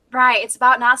 Right. It's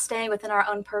about not staying within our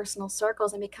own personal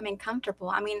circles and becoming comfortable.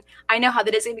 I mean, I know how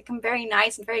that is. It can become very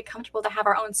nice and very comfortable to have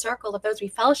our own circle of those we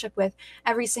fellowship with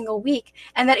every single week.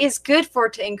 And that is good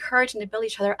to encourage and to build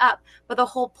each other up. But the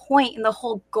whole point and the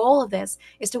whole goal of this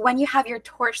is to, when you have your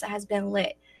torch that has been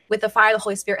lit with the fire of the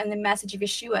Holy Spirit and the message of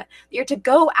Yeshua, you're to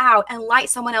go out and light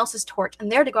someone else's torch, and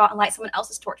they're to go out and light someone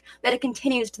else's torch, that it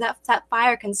continues to that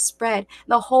fire can spread.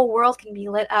 The whole world can be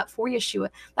lit up for Yeshua.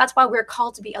 That's why we're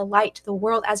called to be a light to the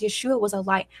world as Yeshua was a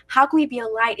light. How can we be a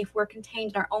light if we're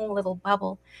contained in our own little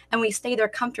bubble and we stay there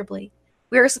comfortably?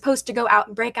 We are supposed to go out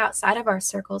and break outside of our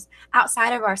circles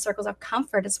of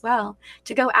comfort as well,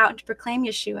 to go out and to proclaim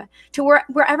Yeshua to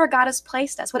wherever God has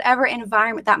placed us, whatever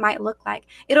environment that might look like.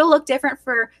 It'll look different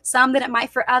for some than it might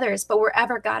for others, but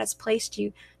wherever God has placed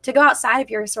you, to go outside of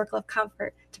your circle of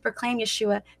comfort, to proclaim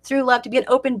Yeshua through love, to be an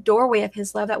open doorway of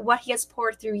his love, that what he has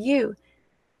poured through you,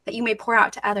 that you may pour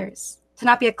out to others, to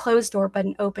not be a closed door, but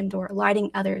an open door, lighting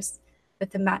others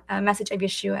with the message of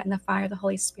Yeshua and the fire of the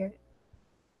Holy Spirit.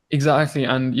 Exactly.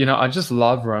 And, I just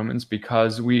love Romans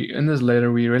because in this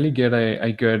letter, we really get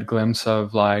a good glimpse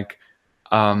of like,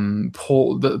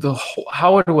 Paul,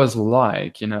 how it was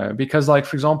like, because like,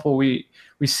 for example, we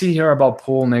see here about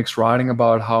Paul next writing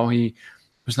about how he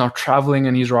was now traveling,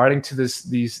 and he's writing to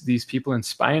these people in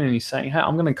Spain, and he's saying, hey,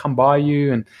 I'm going to come by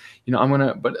you, and,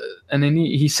 and then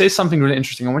he says something really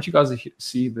interesting. I want you guys to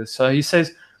see this. So he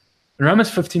says in Romans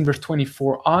 15, verse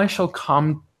 24, I shall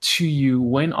come to you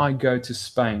when I go to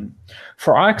Spain,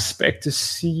 for I expect to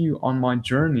see you on my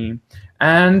journey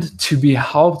and to be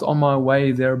helped on my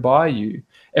way there by you.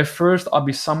 At first, I'll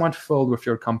be somewhat filled with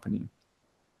your company,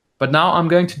 but now I'm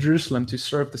going to Jerusalem to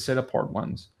serve the set-apart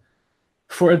ones.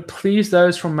 For it pleased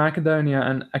those from Macedonia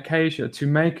and Achaia to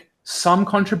make some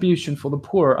contribution for the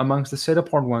poor amongst the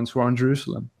set-apart ones who are in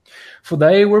Jerusalem. For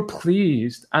they were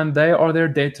pleased, and they are their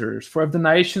debtors. For if the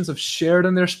nations have shared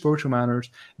in their spiritual matters,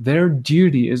 their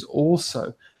duty is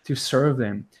also to serve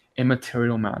them in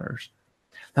material matters.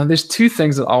 Now, there's two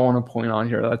things that I want to point out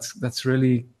here that's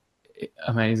really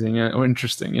amazing or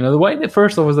interesting. The way that,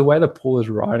 first of all, is the way that Paul is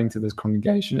writing to this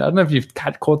congregation. I don't know if you've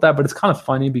caught that, but it's kind of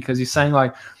funny because he's saying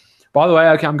like, by the way,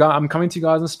 okay, I'm coming to you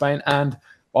guys in Spain, and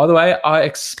by the way, I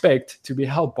expect to be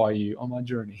helped by you on my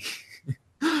journey.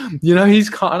 He's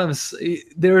kind of,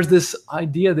 there's this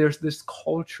idea, there's this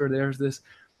culture, there's this,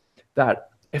 that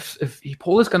if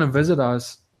Paul is going to visit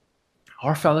us,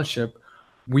 our fellowship,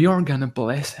 we are going to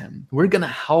bless him. We're going to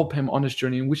help him on his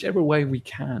journey in whichever way we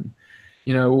can.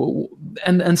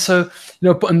 And so,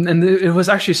 and it was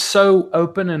actually so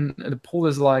open, and Paul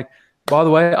is like, by the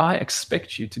way, I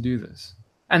expect you to do this.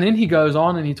 And then he goes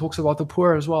on and he talks about the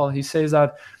poor as well. He says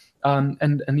that,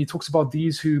 and he talks about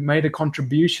these who made a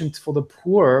contribution for the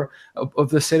poor of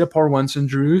the set-apart ones in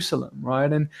Jerusalem, right?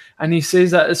 And he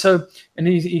says that, so, and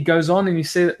he goes on and he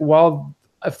said, well,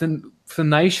 if the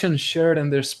nation shared in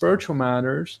their spiritual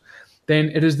matters, then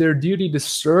it is their duty to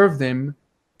serve them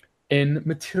in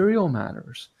material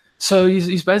matters. So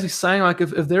he's basically saying, like,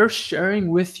 if they're sharing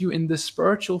with you in the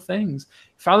spiritual things,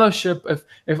 fellowship,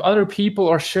 if other people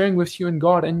are sharing with you in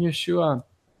God and Yeshua,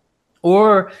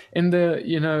 or in the,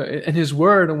 in his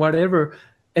word or whatever,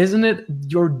 isn't it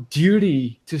your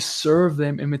duty to serve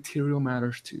them in material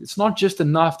matters too? It's not just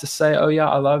enough to say, oh yeah,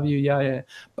 I love you, yeah,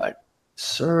 but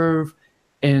serve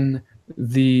in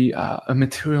the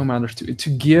material matters too, to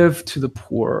give to the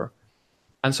poor.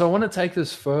 And so I want to take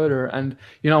this further, and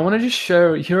I want to just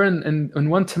share here in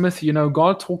 1 Timothy,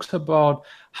 God talks about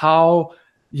how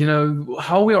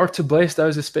how we are to bless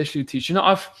those especially who teach.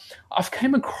 I've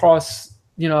came across,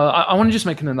 I want to just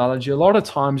make an analogy. A lot of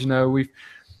times, I've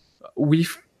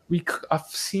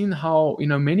seen how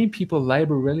many people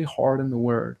labor really hard in the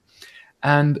word,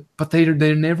 but they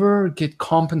never get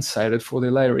compensated for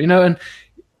their labor. And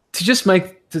to just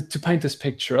to paint this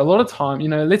picture, a lot of time,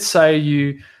 let's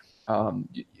say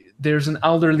there's an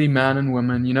elderly man and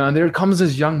woman, and there comes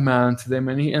this young man to them,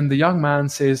 and the young man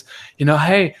says,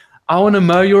 hey, I want to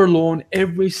mow your lawn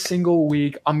every single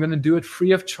week. I'm going to do it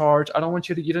free of charge. I don't want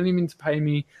you don't even need to pay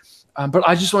me, but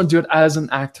I just want to do it as an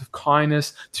act of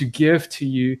kindness to give to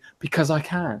you because I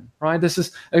can, right? This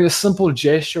is a simple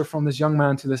gesture from this young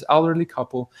man to this elderly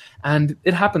couple, and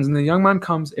it happens. And the young man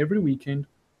comes every weekend,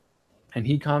 and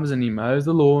he comes and he mows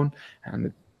the lawn,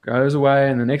 and goes away,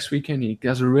 and the next weekend he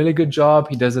does a really good job.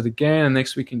 He does it again, and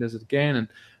next weekend he does it again,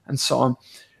 and so on.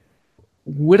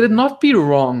 Would it not be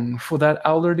wrong for that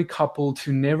elderly couple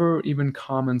to never even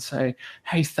come and say,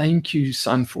 "Hey, thank you,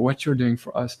 son, for what you're doing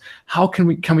for us. How can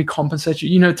we compensate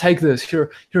you? Take this.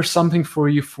 Here's something for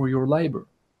you for your labor."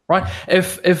 Right?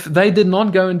 If they did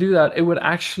not go and do that, it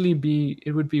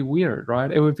would be weird,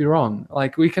 right? It would be wrong.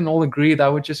 Like, we can all agree that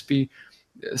would just be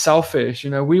selfish.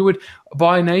 We would,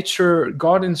 by nature,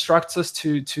 God instructs us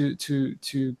to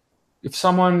if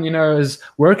someone is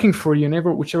working for you in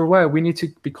whichever way, we need to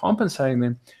be compensating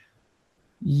them.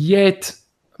 Yet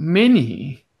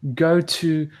many go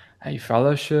to a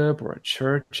fellowship or a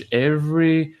church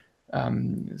every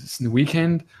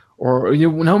weekend, or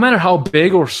no matter how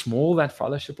big or small that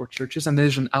fellowship or church is, and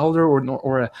there's an elder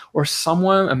or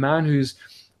someone, a man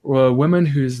or a woman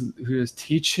who is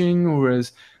teaching or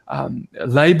is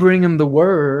laboring in the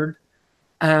word,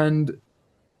 and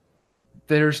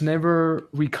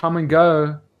we come and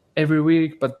go every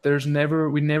week, but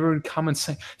we never come and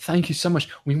say, "Thank you so much.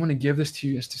 We want to give this to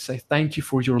you as to say thank you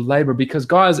for your labor," because,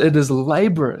 guys, it is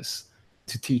laborious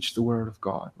to teach the word of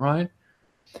God, right?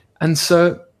 And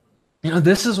so,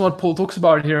 this is what Paul talks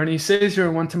about here. And he says here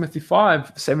in 1 Timothy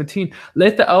 5:17,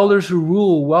 "Let the elders who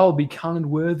rule well be counted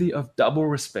worthy of double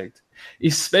respect,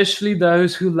 especially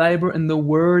those who labor in the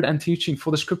word and teaching. For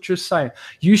the scriptures say,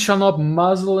 'You shall not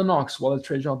muzzle an ox while it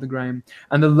treads out the grain,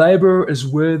 and the laborer is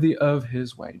worthy of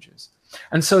his wages.'"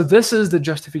 And so this is the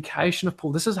justification of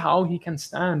Paul. This is how he can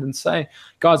stand and say,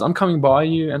 "Guys, I'm coming by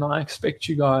you, and I expect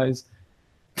you guys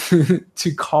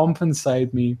to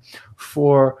compensate me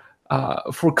for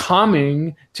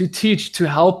coming to teach, to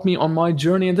help me on my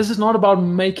journey." And this is not about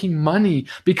making money,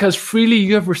 because freely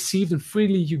you have received and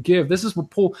freely you give. This is what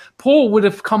Paul would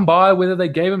have come by whether they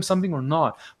gave him something or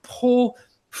not. Paul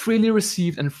freely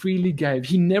received and freely gave.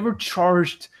 He never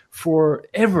charged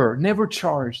never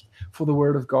charged for the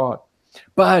word of God.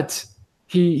 But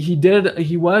he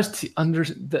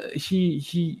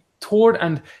taught,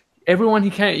 and everyone he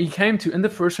came to in the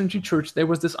first century church, there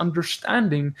was this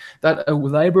understanding that a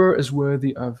laborer is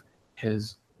worthy of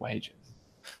his wages.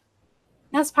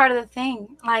 That's part of the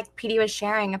thing, like PD was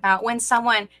sharing about, when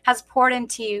someone has poured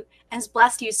into you and has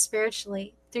blessed you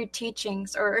spiritually through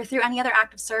teachings or through any other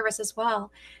act of service as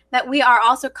well, that we are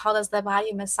also called as the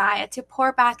body of Messiah to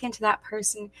pour back into that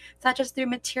person, such as through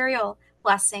material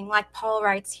blessing, like Paul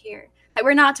writes here, that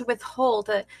we're not to withhold,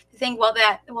 to think,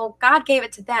 well, God gave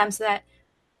it to them so that,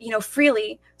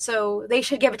 freely, so they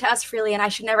should give it to us freely, and I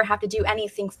should never have to do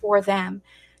anything for them.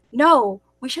 No,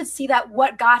 we should see that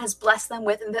what God has blessed them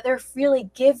with, and that they're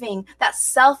freely giving, that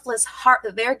selfless heart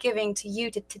that they're giving to you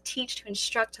to teach, to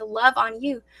instruct, to love on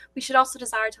you. We should also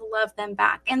desire to love them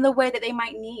back in the way that they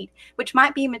might need, which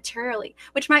might be materially,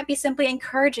 which might be simply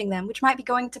encouraging them, which might be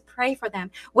going to pray for them,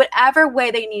 whatever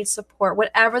way they need support,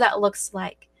 whatever that looks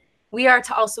like. We are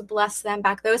to also bless them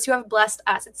back, those who have blessed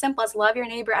us. It's simple as love your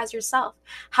neighbor as yourself.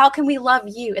 How can we love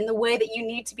you in the way that you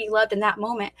need to be loved in that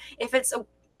moment? If it's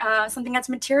something that's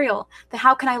material, then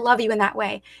how can I love you in that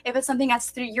way? If it's something that's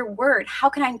through your word, how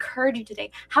can I encourage you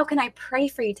today? How can I pray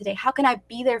for you today? How can I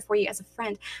be there for you as a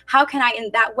friend? How can I,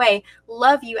 in that way,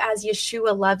 love you as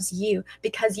Yeshua loves you,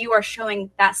 because you are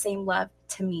showing that same love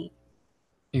to me?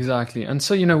 Exactly. And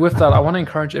so, with that, I want to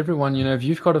encourage everyone, if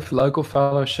you've got a local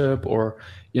fellowship or,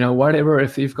 whatever,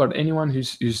 if you've got anyone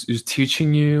who's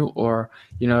teaching you or,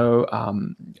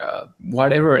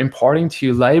 whatever, imparting to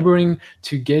you, laboring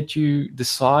to get you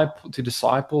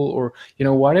disciple or,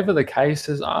 whatever the case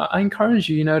is, I encourage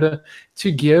you,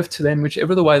 to give to them,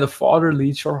 whichever the way the Father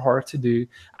leads your heart to do.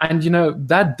 And,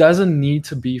 that doesn't need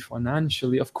to be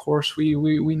financially. Of course, we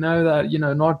know that,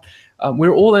 not,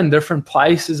 we're all in different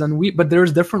places, but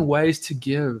there's different ways to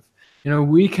give.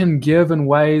 We can give in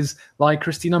ways like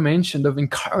Christina mentioned, of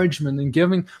encouragement and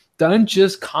giving. Don't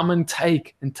just come and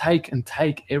take and take and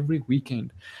take every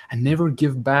weekend and never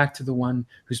give back to the one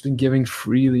who's been giving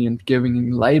freely and giving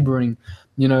and laboring.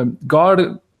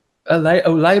 God, a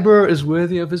laborer is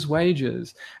worthy of his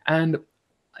wages. And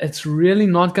it's really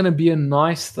not going to be a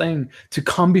nice thing to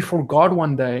come before God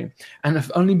one day and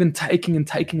have only been taking and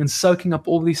taking and soaking up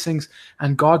all these things.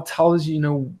 And God tells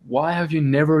you, why have you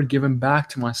never given back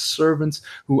to my servants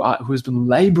who has been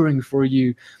laboring for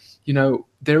you?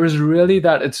 There is really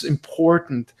that it's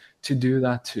important to do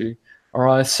that too. All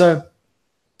right. So,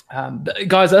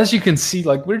 guys, as you can see,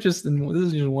 like this is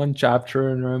just one chapter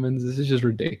in Romans. This is just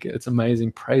ridiculous. It's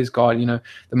amazing. Praise God. The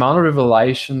amount of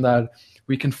revelation that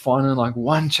we can find in like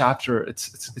one chapter, it's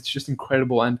just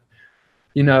incredible. And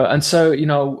and so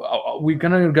we're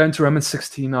gonna go into Romans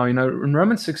 16 now. In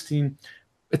Romans 16,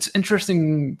 it's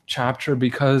interesting chapter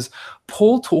because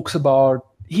Paul talks about,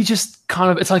 he just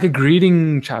kind of, it's like a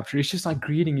greeting chapter. He's just like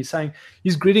greeting.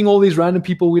 He's greeting all these random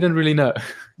people we don't really know.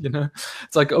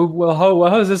 It's like, oh, well,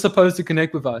 how is this supposed to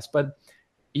connect with us? But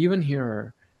even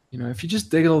here, if you just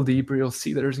dig a little deeper, you'll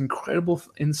see that there's incredible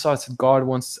insights that God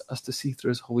wants us to see through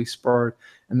his Holy Spirit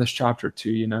in this chapter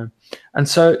too, And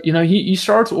so, he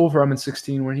starts off Romans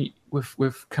 16 when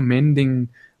with commending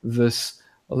this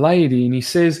lady, and he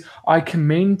says, I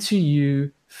commend to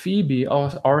you Phoebe,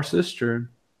 our sister,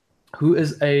 who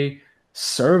is a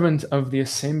servant of the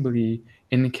assembly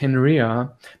in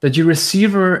Kenrea, that you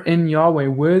receive her in Yahweh,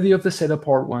 worthy of the set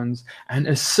apart ones, and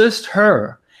assist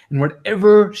her in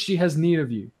whatever she has need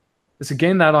of you. It's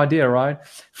again that idea, right?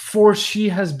 For she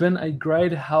has been a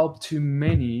great help to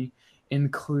many,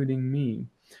 including me.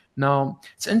 Now,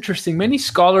 it's interesting. Many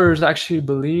scholars actually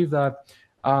believe that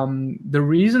the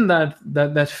reason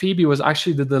that Phoebe was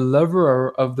actually the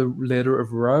deliverer of the letter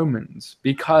of Romans,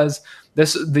 because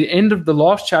the end of the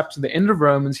last chapter, the end of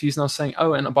Romans, he's now saying,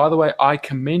 oh, and by the way, I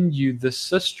commend you this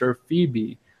sister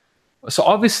Phoebe. So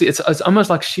obviously it's almost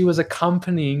like she was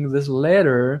accompanying this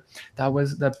letter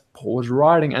that Paul was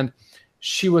writing, and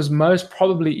she was most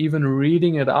probably even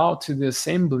reading it out to the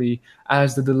assembly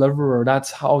as the deliverer.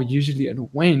 That's how usually it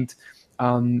went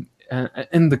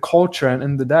in the culture and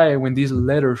in the day when these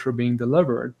letters were being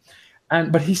delivered.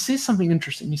 But he says something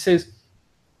interesting. He says,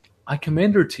 I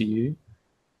commend her to you,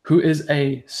 who is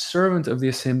a servant of the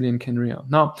assembly in Kenrea.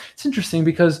 Now, it's interesting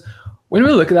because when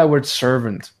we look at that word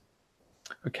servant,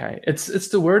 okay, it's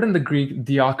the word in the Greek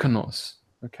diakonos,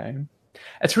 okay?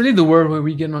 It's really the word where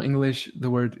we get in English the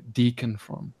word deacon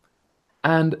from.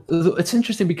 And it's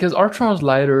interesting because our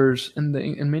translators,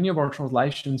 in many of our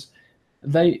translations,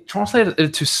 they translated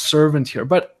it to servant here.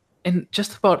 But in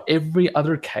just about every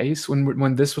other case,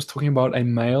 when this was talking about a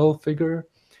male figure,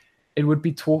 it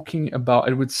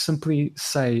would simply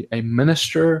say a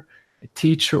minister, a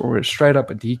teacher, or straight up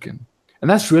a deacon. And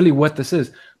that's really what this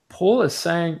is. Paul is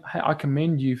saying, hey, I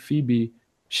commend you, Phoebe.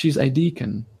 She's a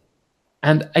deacon.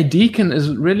 And a deacon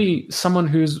is really someone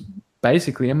who's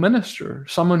basically a minister,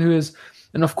 someone who is,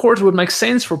 and of course it would make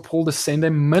sense for Paul to send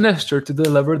a minister to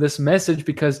deliver this message,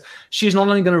 because she's not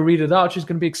only going to read it out, she's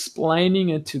going to be explaining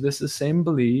it to this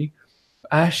assembly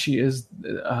as she is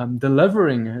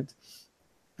delivering it.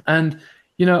 And,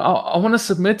 I want to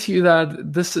submit to you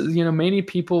that this is, many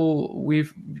people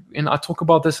and I talk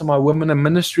about this in my Women in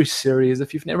Ministry series.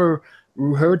 If you've never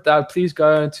heard that, please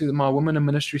go to my Women in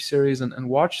Ministry series and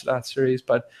watch that series.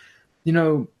 But,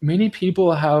 many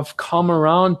people have come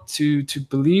around to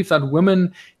believe that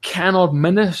women cannot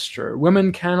minister.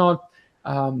 Women cannot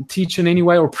teach in any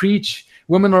way or preach.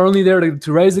 Women are only there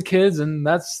to raise the kids, and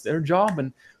that's their job.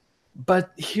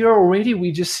 But here already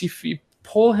we just see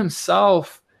Paul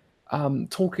himself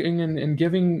talking and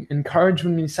giving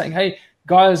encouragement and saying, hey,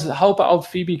 guys, help out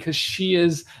Phoebe because she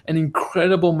is an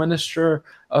incredible minister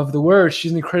of the word.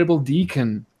 She's an incredible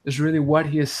deacon, is really what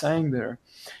he is saying there.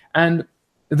 And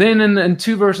then in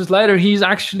 2 verses later, he's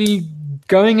actually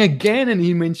going again, and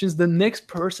he mentions the next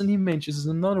person he mentions is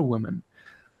another woman.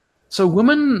 So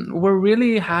women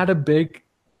really had a big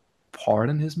part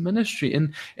in his ministry,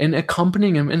 in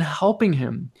accompanying him, in helping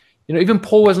him. Even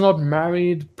Paul was not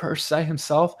married per se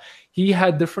himself. He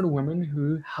had different women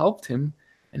who helped him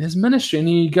in his ministry. And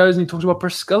he goes and he talks about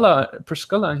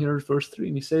Priscilla here in verse 3.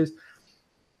 And he says,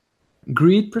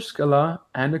 greet Priscilla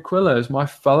and Aquila as my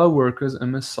fellow workers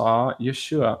in Messiah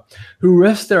Yeshua, who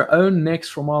risked their own necks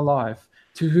for my life,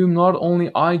 to whom not only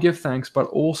I give thanks, but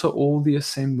also all the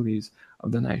assemblies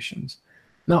of the nations.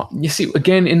 Now, you see,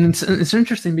 again, it's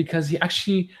interesting because he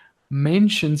actually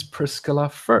mentions Priscilla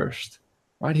first.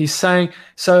 Right, he's saying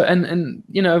so, and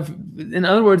in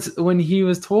other words, when he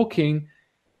was talking,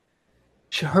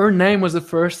 her name was the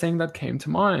first thing that came to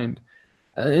mind.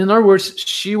 In other words,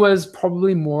 she was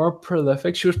probably more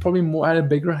prolific. She was probably had a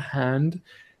bigger hand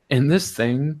in this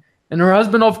thing, and her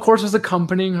husband, of course, was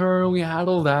accompanying her. We had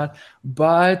all that,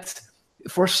 but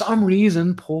for some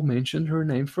reason, Paul mentioned her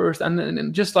name first.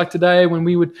 And just like today, when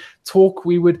we would talk,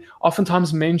 we would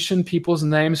oftentimes mention people's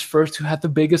names first who had the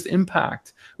biggest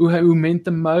impact, who meant the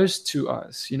most to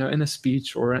us, in a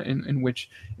speech or in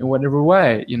whatever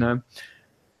way,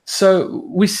 So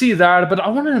we see that, but I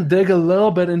want to dig a little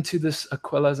bit into this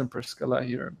Aquila and Priscilla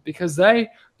here, because they're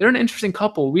an interesting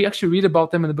couple. We actually read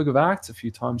about them in the book of Acts a few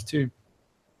times too.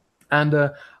 And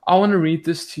I want to read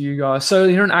this to you guys. So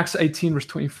here in Acts 18, verse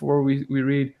 24, we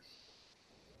read,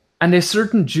 and a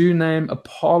certain Jew named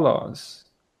Apollos,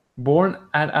 born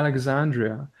at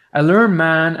Alexandria, a learned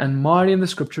man and mighty in the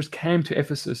scriptures, came to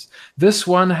Ephesus. This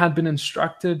one had been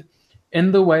instructed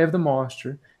in the way of the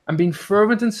master, And being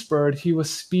fervent in spirit, he was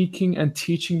speaking and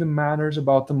teaching the matters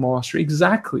about the master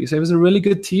exactly. So he was a really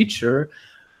good teacher,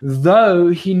 though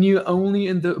he knew only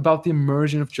about the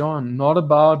immersion of John, not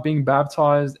about being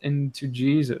baptized into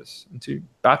Jesus,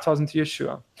 baptized into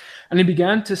Yeshua. And he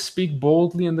began to speak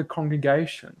boldly in the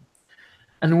congregation.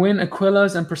 And when Aquila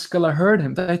and Priscilla heard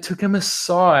him, they took him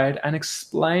aside and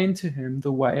explained to him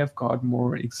the way of God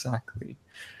more exactly.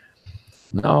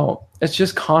 Now, it's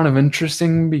just kind of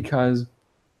interesting because,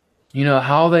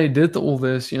 how they did all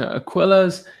this,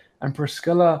 Aquila and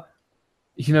Priscilla,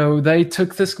 they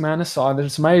took this man aside.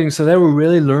 It's amazing. So they were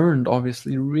really learned,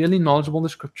 obviously, really knowledgeable in the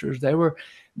scriptures. They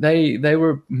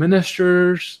were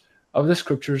ministers of the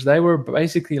scriptures. They were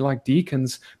basically like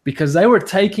deacons because they were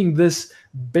taking this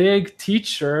big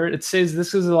teacher. It says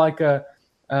this is like a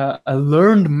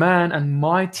learned man and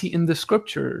mighty in the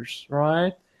scriptures,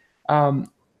 right?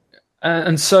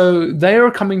 And so they are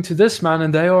coming to this man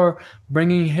and they are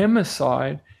bringing him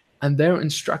aside and they're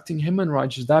instructing him in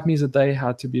righteousness. That means that they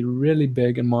had to be really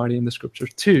big and mighty in the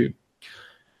scriptures too.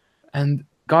 And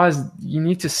guys, you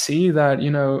need to see that,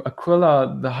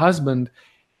 Aquila, the husband,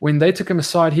 when they took him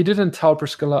aside, he didn't tell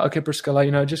Priscilla, okay,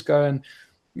 Priscilla, just go and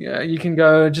you can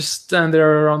go just stand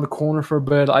there around the corner for a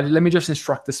bit. Let me just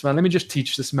instruct this man. Let me just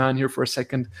teach this man here for a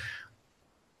second.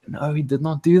 No, he did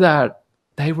not do that.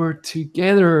 They were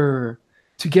together.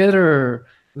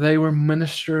 They were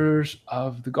ministers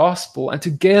of the gospel. And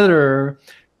together,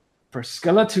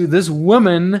 Priscilla to this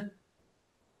woman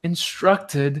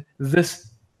instructed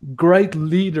this great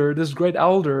leader, this great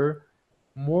elder,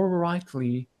 more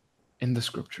rightly in the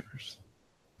scriptures.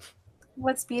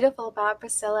 What's beautiful about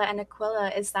Priscilla and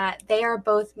Aquila is that they are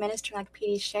both ministering, like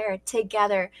Petey shared,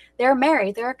 together. They're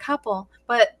married, they're a couple.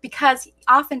 But because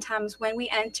oftentimes when we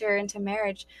enter into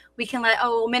marriage, we can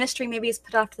ministry maybe is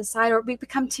put off to the side or we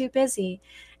become too busy.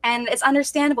 And it's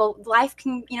understandable. Life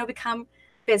can, become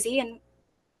busy.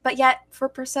 But yet for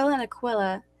Priscilla and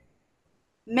Aquila,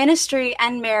 ministry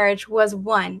and marriage was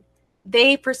one.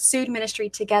 They pursued ministry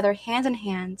together, hand in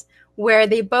hand, where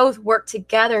they both worked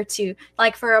together to,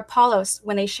 like for Apollos,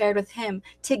 when they shared with him,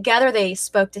 together they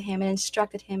spoke to him and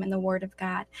instructed him in the word of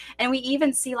God. And we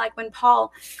even see like when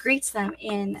Paul greets them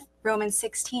in Romans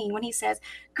 16, when he says,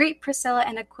 "Greet Priscilla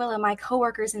and Aquila, my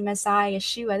co-workers in Messiah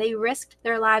Yeshua. They risked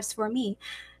their lives for me.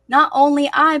 Not only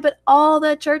I, but all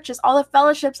the churches, all the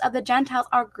fellowships of the Gentiles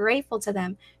are grateful to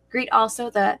them. Greet also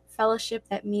the fellowship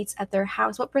that meets at their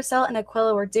house." What Priscilla and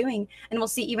Aquila were doing, and we'll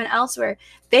see even elsewhere,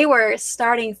 they were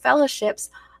starting fellowships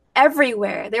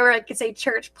everywhere. They were, I could say,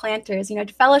 church planters,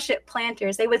 fellowship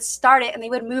planters. They would start it and they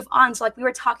would move on. So like we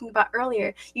were talking about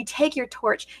earlier, you take your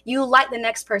torch, you light the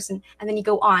next person, and then you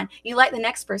go on. You light the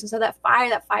next person. So that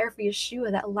fire for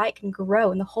Yeshua, that light can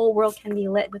grow and the whole world can be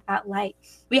lit with that light.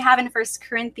 We have in 1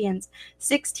 Corinthians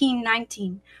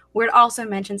 16:19, where it also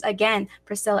mentions, again,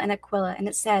 Priscilla and Aquila. And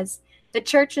it says, "The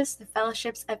churches, the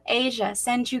fellowships of Asia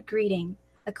send you greeting.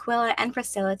 Aquila and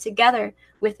Priscilla, together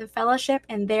with the fellowship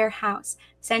in their house,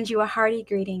 send you a hearty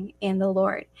greeting in the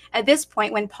Lord." At this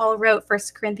point, when Paul wrote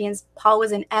 1 Corinthians, Paul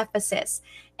was in Ephesus.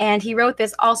 And he wrote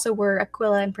this also where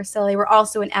Aquila and Priscilla were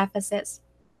also in Ephesus,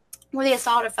 where they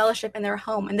sought a fellowship in their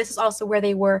home. And this is also where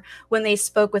they were when they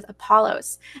spoke with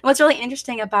Apollos. And what's really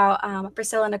interesting about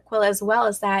Priscilla and Aquila as well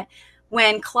is that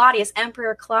when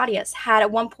Emperor Claudius, had at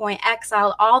one point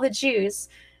exiled all the Jews,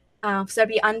 so that'd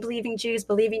be unbelieving Jews,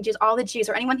 believing Jews, all the Jews,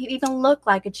 or anyone who even looked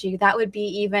like a Jew. That would be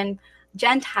even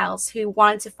Gentiles who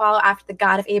wanted to follow after the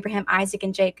God of Abraham, Isaac,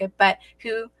 and Jacob, but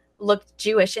who looked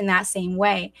Jewish in that same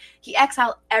way. He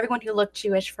exiled everyone who looked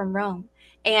Jewish from Rome.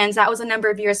 And that was a number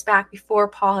of years back before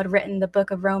Paul had written the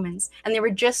book of Romans. And they were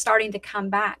just starting to come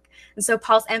back. And so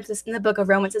Paul's emphasis in the book of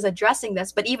Romans is addressing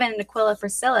this. But even in Aquila,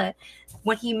 Priscilla,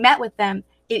 when he met with them,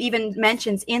 it even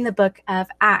mentions in the book of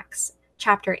Acts,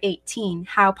 chapter 18,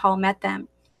 how Paul met them,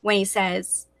 when he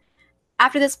says,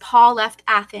 "After this, Paul left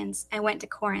Athens and went to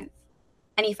Corinth.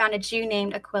 And he found a Jew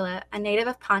named Aquila, a native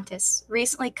of Pontus,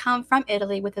 recently come from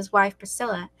Italy with his wife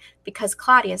Priscilla, because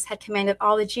Claudius had commanded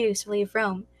all the Jews to leave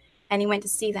Rome. And he went to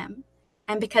see them.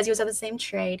 And because he was of the same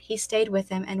trade, he stayed with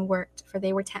them and worked, for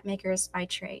they were tent makers by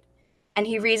trade. And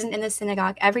he reasoned in the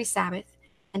synagogue every Sabbath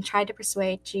and tried to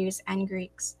persuade Jews and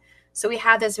Greeks." So we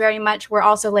have this very much where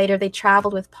also later they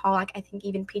traveled with Paul, like I think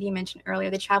even Petey mentioned earlier,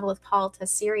 they traveled with Paul to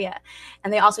Syria.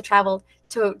 And they also traveled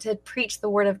to preach the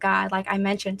word of God, like I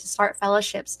mentioned, to start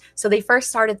fellowships. So they first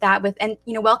started that with,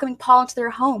 welcoming Paul into their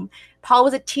home, Paul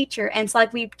was a teacher, and it's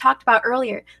like we talked about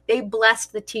earlier, they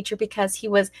blessed the teacher because he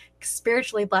was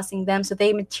spiritually blessing them, so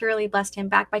they materially blessed him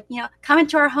back by, come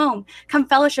into our home, come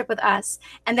fellowship with us.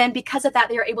 And then because of that,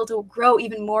 they were able to grow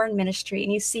even more in ministry.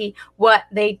 And you see what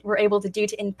they were able to do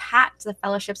to impact the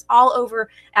fellowships all over,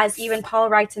 as even Paul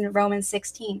writes in Romans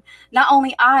 16. Not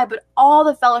only I, but all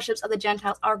the fellowships of the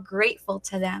Gentiles are grateful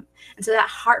to them. And so that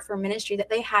heart for ministry that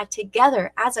they had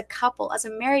together as a couple, as a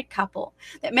married couple,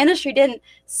 that ministry didn't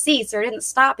cease or didn't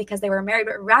stop because they were married,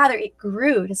 but rather it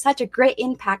grew to such a great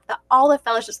impact that all the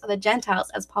fellowships of the Gentiles,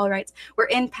 as Paul writes, were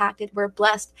impacted, were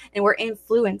blessed, and were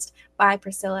influenced by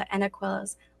Priscilla and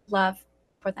Aquila's love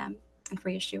for them and for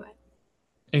Yeshua.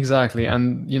 Exactly.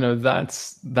 And,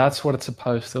 that's what it's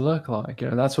supposed to look like.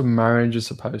 That's what marriage is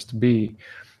supposed to be.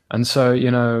 And so,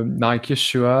 like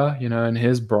Yeshua, and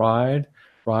his bride,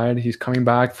 he's coming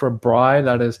back for a bride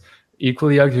that is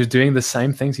equally young, who's doing the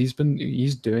same things he's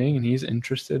doing and he's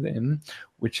interested in,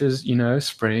 which is,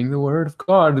 spreading the word of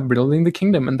God, building the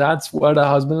kingdom. And that's what a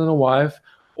husband and a wife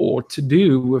ought to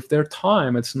do with their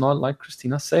time. It's not like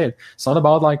Christina said. It's not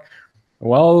about like,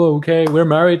 well, okay, we're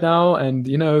married now and,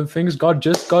 things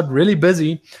just got really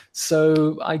busy.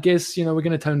 So I guess, we're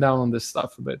going to tone down on this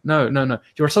stuff a bit. No.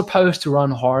 You're supposed to run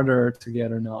harder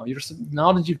together now.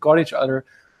 Now that you've got each other,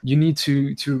 you need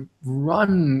to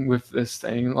run with this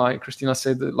thing. Like Christina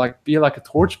said, like be like a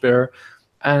torchbearer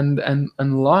and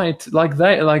light. Like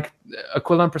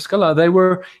Aquila and Priscilla, they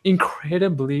were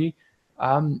incredibly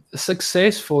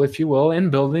successful, if you will, in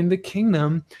building the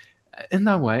kingdom in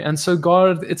that way. And so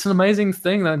God, it's an amazing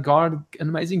thing an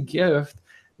amazing gift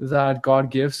that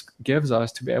God gives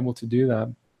us to be able to do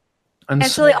that. And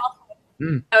so, really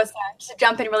also, sorry, just to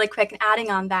jump in really quick and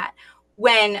adding on that,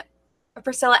 when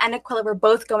Priscilla and Aquila were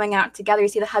both going out together, you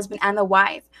see the husband and the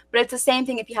wife, but it's the same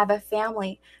thing if you have a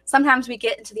family. Sometimes we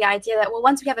get into the idea that, well,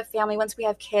 once we have a family, once we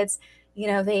have kids,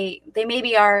 they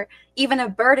maybe are even a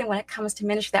burden when it comes to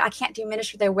ministry, that I can't do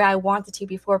ministry the way I wanted to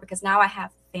before because now I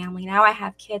have family, now I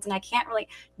have kids, and I can't really.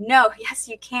 No, yes,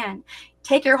 you can.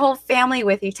 Take your whole family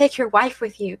with you. Take your wife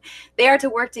with you. They are to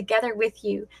work together with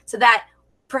you so that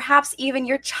perhaps even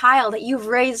your child that you've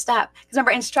raised up. Because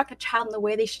remember, instruct a child in the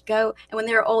way they should go, and when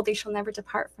they're old, they shall never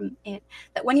depart from it.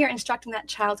 That when you're instructing that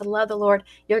child to love the Lord,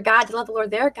 your God, to love the Lord,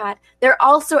 their God, they're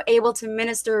also able to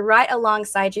minister right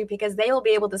alongside you because they will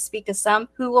be able to speak to some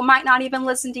who might not even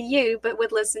listen to you, but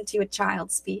would listen to a child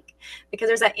speak. Because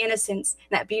there's that innocence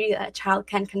and that beauty that a child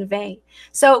can convey.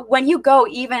 So when you go,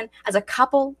 even as a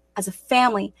couple, as a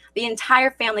family, the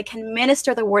entire family can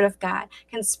minister the word of God,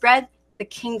 can spread the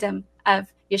kingdom of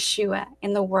Yeshua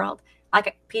in the world.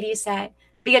 Like PD said,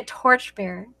 be a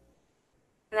torchbearer.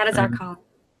 And that is our calling.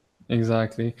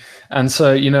 Exactly. And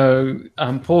so,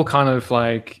 Paul kind of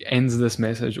like ends this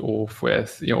message off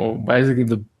with, basically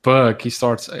the book, he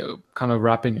starts kind of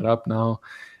wrapping it up now.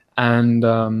 And,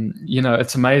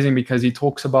 it's amazing because he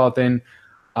talks about then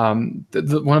one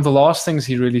of the last things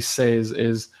he really says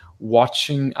is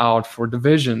watching out for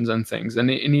divisions and things. And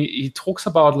he talks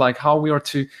about like how we are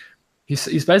to,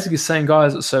 he's basically saying,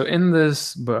 guys, so in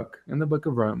this book, in the book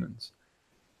of Romans,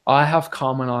 I have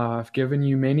come and I have given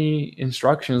you many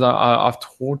instructions. I've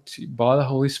taught you by the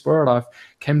Holy Spirit. I've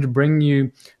came to bring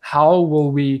you how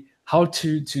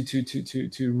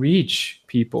to reach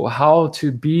people, how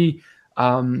to be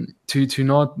to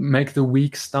not make the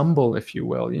weak stumble, if you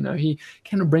will. He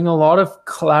can bring a lot of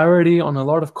clarity on a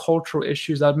lot of cultural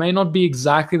issues that may not be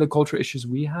exactly the cultural issues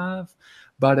we have,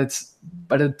 but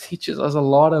it teaches us a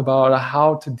lot about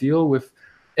how to deal with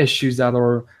issues that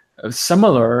are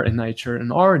similar in nature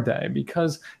in our day.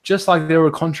 Because just like there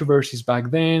were controversies back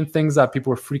then, things that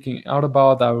people were freaking out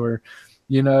about that were,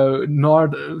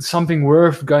 not something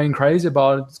worth going crazy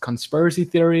about, conspiracy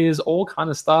theories, all kind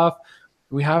of stuff.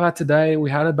 We have that today. We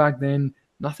had it back then.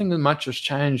 Nothing much has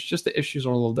changed. Just the issues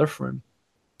are a little different,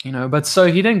 But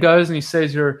so he then goes and he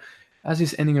says here, as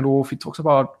he's ending it off, he talks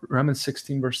about Romans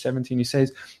 16, verse 17. He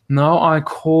says, now I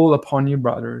call upon you,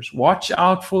 brothers, watch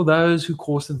out for those who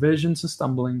cause divisions and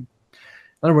stumbling.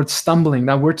 In other words, stumbling,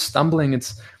 that word stumbling,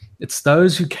 it's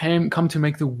those who come to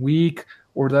make the weak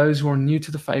or those who are new to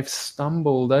the faith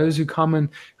stumble, those who come and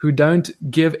who don't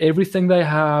give everything they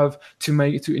have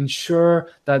to ensure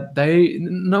that they,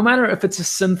 no matter if it's a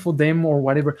sin for them or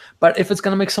whatever, but if it's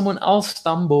going to make someone else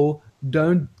stumble,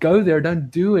 don't go there, don't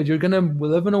do it. You're going to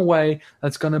live in a way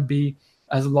that's going to be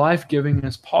as life-giving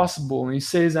as possible. And he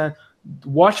says that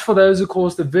watch for those who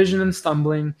cause division and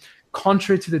stumbling,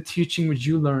 contrary to the teaching which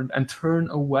you learned, and turn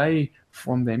away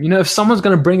from them. If someone's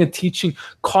going to bring a teaching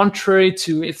contrary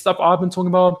to stuff I've been talking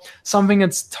about, something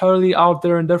that's totally out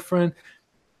there and different,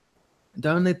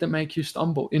 don't let them make you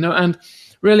stumble. And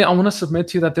really, I want to submit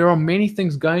to you that there are many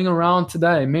things going around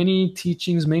today, many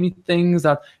teachings, many things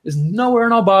that is nowhere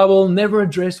in our Bible, never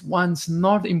addressed once,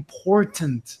 not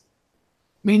important.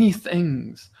 Many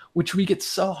things which we get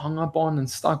so hung up on and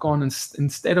stuck on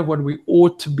instead of what we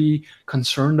ought to be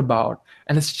concerned about.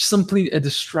 And it's simply a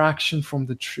distraction from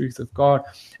the truth of God.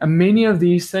 And many of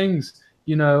these things,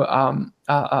 they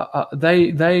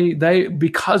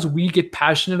because we get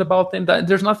passionate about them,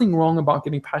 there's nothing wrong about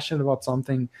getting passionate about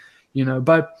something,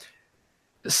 but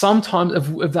sometimes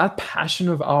if that passion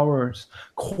of ours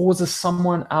causes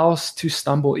someone else to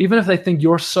stumble, even if they think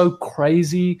you're so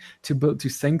crazy to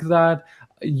think that,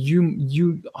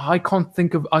 I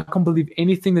can't believe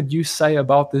anything that you say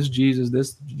about this Jesus,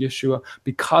 this Yeshua,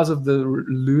 because of the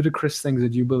ludicrous things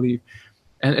that you believe.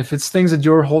 And if it's things that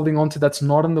you're holding on to that's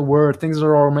not in the Word, things that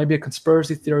are maybe a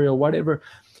conspiracy theory or whatever,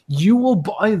 you will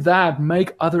by that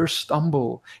make others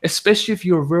stumble, especially if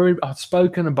you're very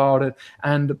outspoken about it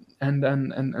and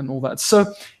all that.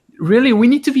 So really, we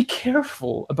need to be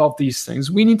careful about these things.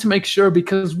 We need to make sure,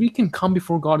 because we can come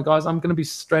before God, guys. I'm going to be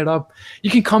straight up. You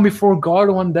can come before God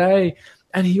one day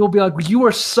and He'll be like, you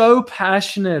are so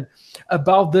passionate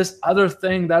about this other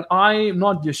thing that I'm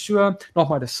not Yeshua, not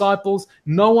my disciples,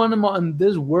 no one in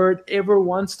this word ever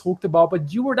once talked about, but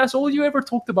that's all you ever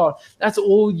talked about. That's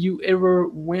all you ever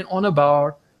went on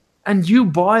about. And you,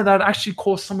 by that, actually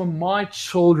caused some of my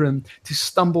children to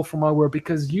stumble from my word,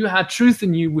 because you had truth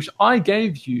in you, which I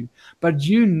gave you, but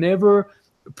you never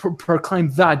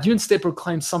proclaimed that. You instead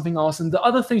proclaimed something else. And the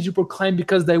other things you proclaimed,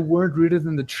 because they weren't rooted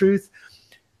in the truth,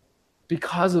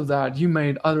 because of that, you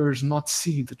made others not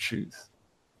see the truth.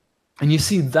 And you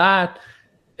see, that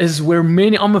is where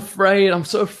I'm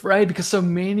so afraid, because so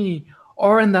many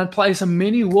are in that place, and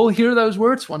many will hear those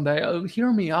words one day. Oh,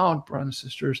 hear me out, brothers and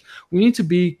sisters. We need to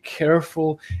be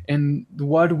careful in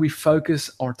what we focus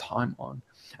our time on.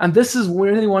 And this is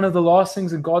really one of the last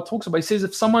things that God talks about. He says,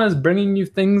 if someone is bringing you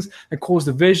things that cause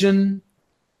division,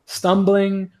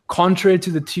 stumbling, contrary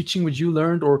to the teaching which you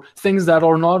learned, or things that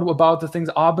are not about the things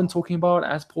I've been talking about,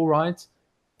 as Paul writes,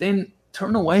 then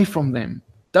turn away from them.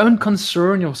 Don't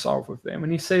concern yourself with them.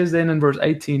 And he says then in verse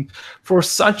 18, for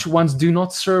such ones do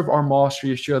not serve our Master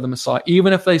Yeshua the Messiah,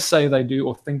 even if they say they do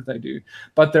or think they do,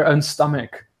 but their own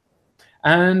stomach.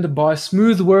 And by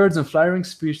smooth words and flattering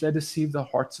speech, they deceive the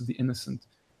hearts of the innocent.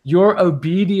 Your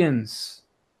obedience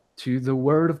to the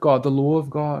word of God, the law of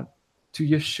God, to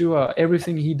Yeshua,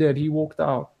 everything he did, he walked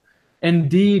out,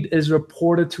 indeed is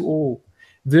reported to all.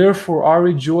 Therefore, I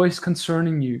rejoice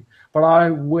concerning you, but I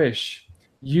wish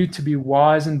you to be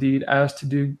wise indeed as to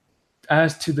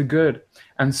the good,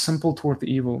 and simple toward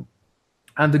the evil.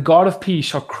 And the God of peace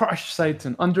shall crush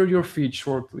Satan under your feet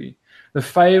shortly. The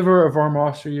favor of our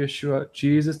Master Yeshua,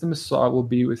 Jesus the Messiah, will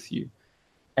be with you.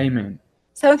 Amen.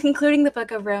 So in concluding the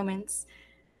book of Romans,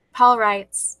 Paul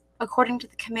writes, according to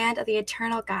the command of the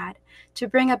eternal God, to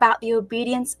bring about the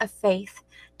obedience of faith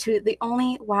to the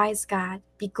only wise God,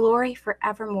 be glory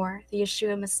forevermore, the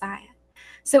Yeshua Messiah.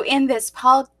 So in this,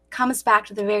 Paul comes back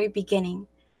to the very beginning,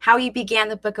 how he began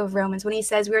the book of Romans, when he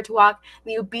says we are to walk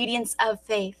in the obedience of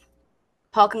faith.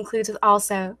 Paul concludes with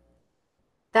also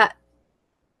that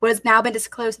what has now been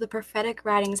disclosed to the prophetic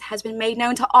writings has been made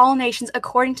known to all nations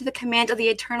according to the command of the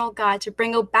eternal God, to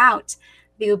bring about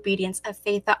the obedience of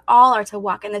faith, that all are to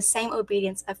walk in the same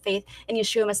obedience of faith in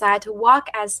Yeshua Messiah, to walk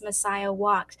as Messiah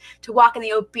walked, to walk in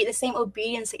the same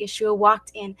obedience that Yeshua walked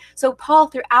in. So Paul,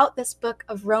 throughout this book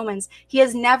of Romans, he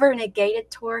has never negated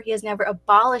Torah, he has never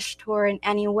abolished Torah in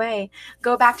any way.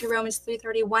 Go back to Romans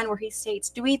 3:31, where he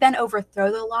states, do we then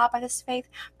overthrow the law by this faith?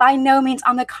 By no means.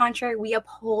 On the contrary, we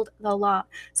uphold the law.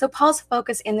 So Paul's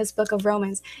focus in this book of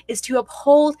Romans is to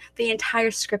uphold the entire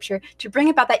scripture, to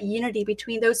bring about that unity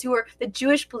between those who are the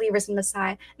Jewish believers in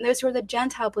Messiah and those who are the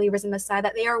Gentile believers in Messiah,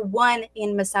 that they are one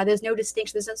in Messiah. There's no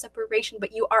distinction, there's no separation,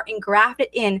 but you are engrafted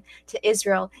in to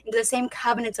Israel, into the same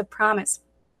covenants of promise,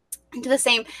 into the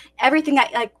same everything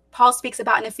that like Paul speaks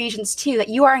about in Ephesians 2, that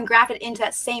you are engrafted into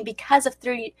that same because of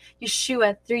through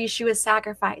Yeshua's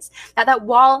sacrifice. That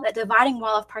wall, that dividing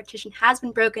wall of partition has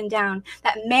been broken down,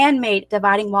 that man-made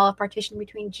dividing wall of partition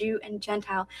between Jew and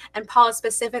Gentile. And Paul is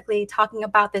specifically talking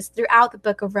about this throughout the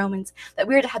book of Romans, that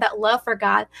we are to have that love for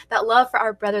God, that love for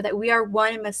our brother, that we are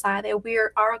one in Messiah, that we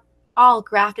are all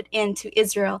grafted into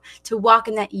Israel, to walk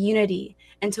in that unity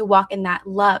and to walk in that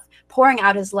love, pouring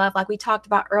out his love like we talked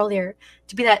about earlier,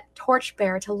 to be that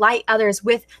torchbearer, to light others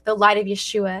with the light of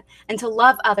Yeshua, and to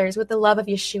love others with the love of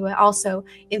Yeshua also,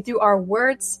 and through our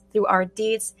words, through our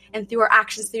deeds, and through our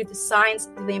actions, through the signs,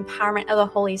 through the empowerment of the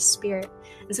Holy Spirit.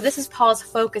 And so this is Paul's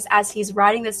focus as he's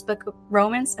writing this book of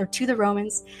Romans, or to the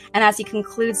Romans, and as he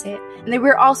concludes it. And then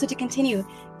we're also to continue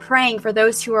praying for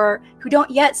those who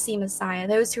don't yet see Messiah,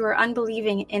 those who are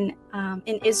unbelieving in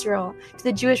Israel, to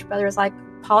the Jewish brothers like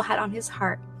Paul had on his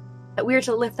heart, that we are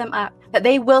to lift them up, that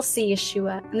they will see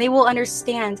Yeshua, and they will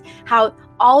understand how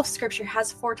all of Scripture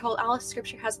has foretold, all of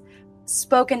Scripture has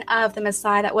spoken of the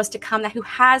Messiah that was to come, that who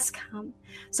has come.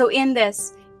 So in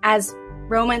this, as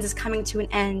Romans is coming to an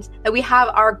end, that we have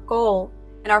our goal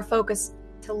and our focus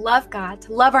to love God,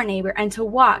 to love our neighbor, and to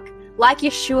walk like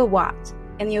Yeshua walked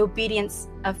in the obedience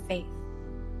of faith.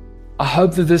 I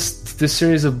hope that this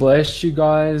series has blessed you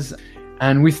guys,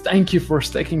 and we thank you for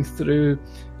sticking through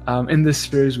in this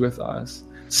series with us.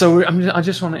 So I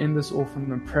just want to end this off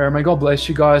in a prayer. May God bless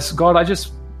you guys. God,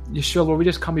 Yeshua, Lord, we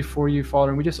just come before you, Father,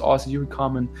 and we just ask that you would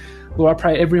come. And Lord, I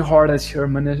pray every heart that's here,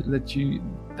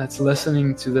 that's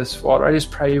listening to this, Father, I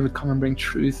just pray you would come and bring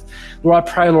truth. Lord,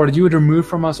 I pray, Lord, that you would remove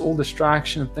from us all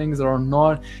distraction and things that are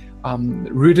not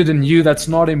rooted in you, that's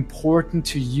not important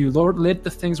to you. Lord, let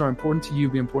the things that are important to you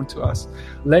be important to us.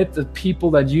 Let the people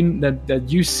that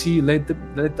you see, let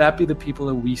that be the people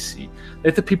that we see.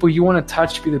 Let the people you want to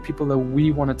touch be the people that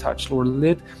we want to touch, Lord.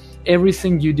 Let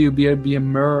everything you do be a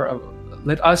mirror of.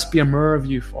 Let us be a mirror of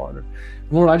you, Father.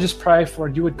 Lord, I just pray for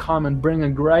you would come and bring a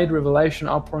great revelation,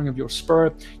 outpouring of your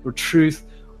Spirit, your truth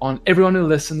on everyone who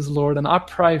listens, Lord. And I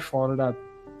pray, Father, that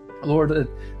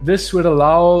this would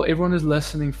allow everyone who's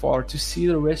listening, Father, to see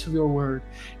the rest of your word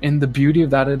and the beauty of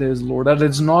that it is, Lord. That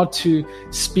it's not to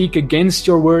speak against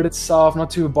your word itself, not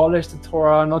to abolish the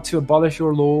Torah, not to abolish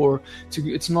your law,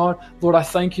 it's not, Lord, I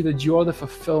thank you that you're the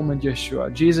fulfillment,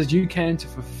 Yeshua. Jesus, you came to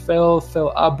fill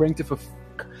up,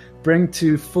 bring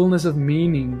to fullness of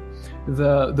meaning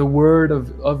the word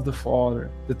of the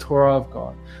Father, the Torah of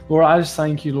God. Lord, I just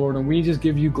thank you, Lord, and we just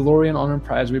give you glory and honor and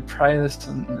praise. We pray this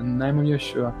in the name of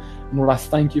Yeshua. And Lord, I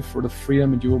thank you for the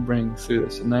freedom that you will bring through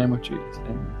this. In the name of Jesus.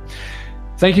 Amen.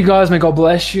 Thank you, guys. May God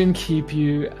bless you and keep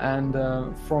you. And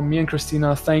from me and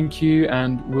Christina, thank you,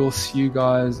 and we'll see you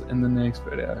guys in the next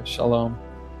video. Shalom.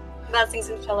 Blessings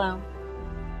and shalom.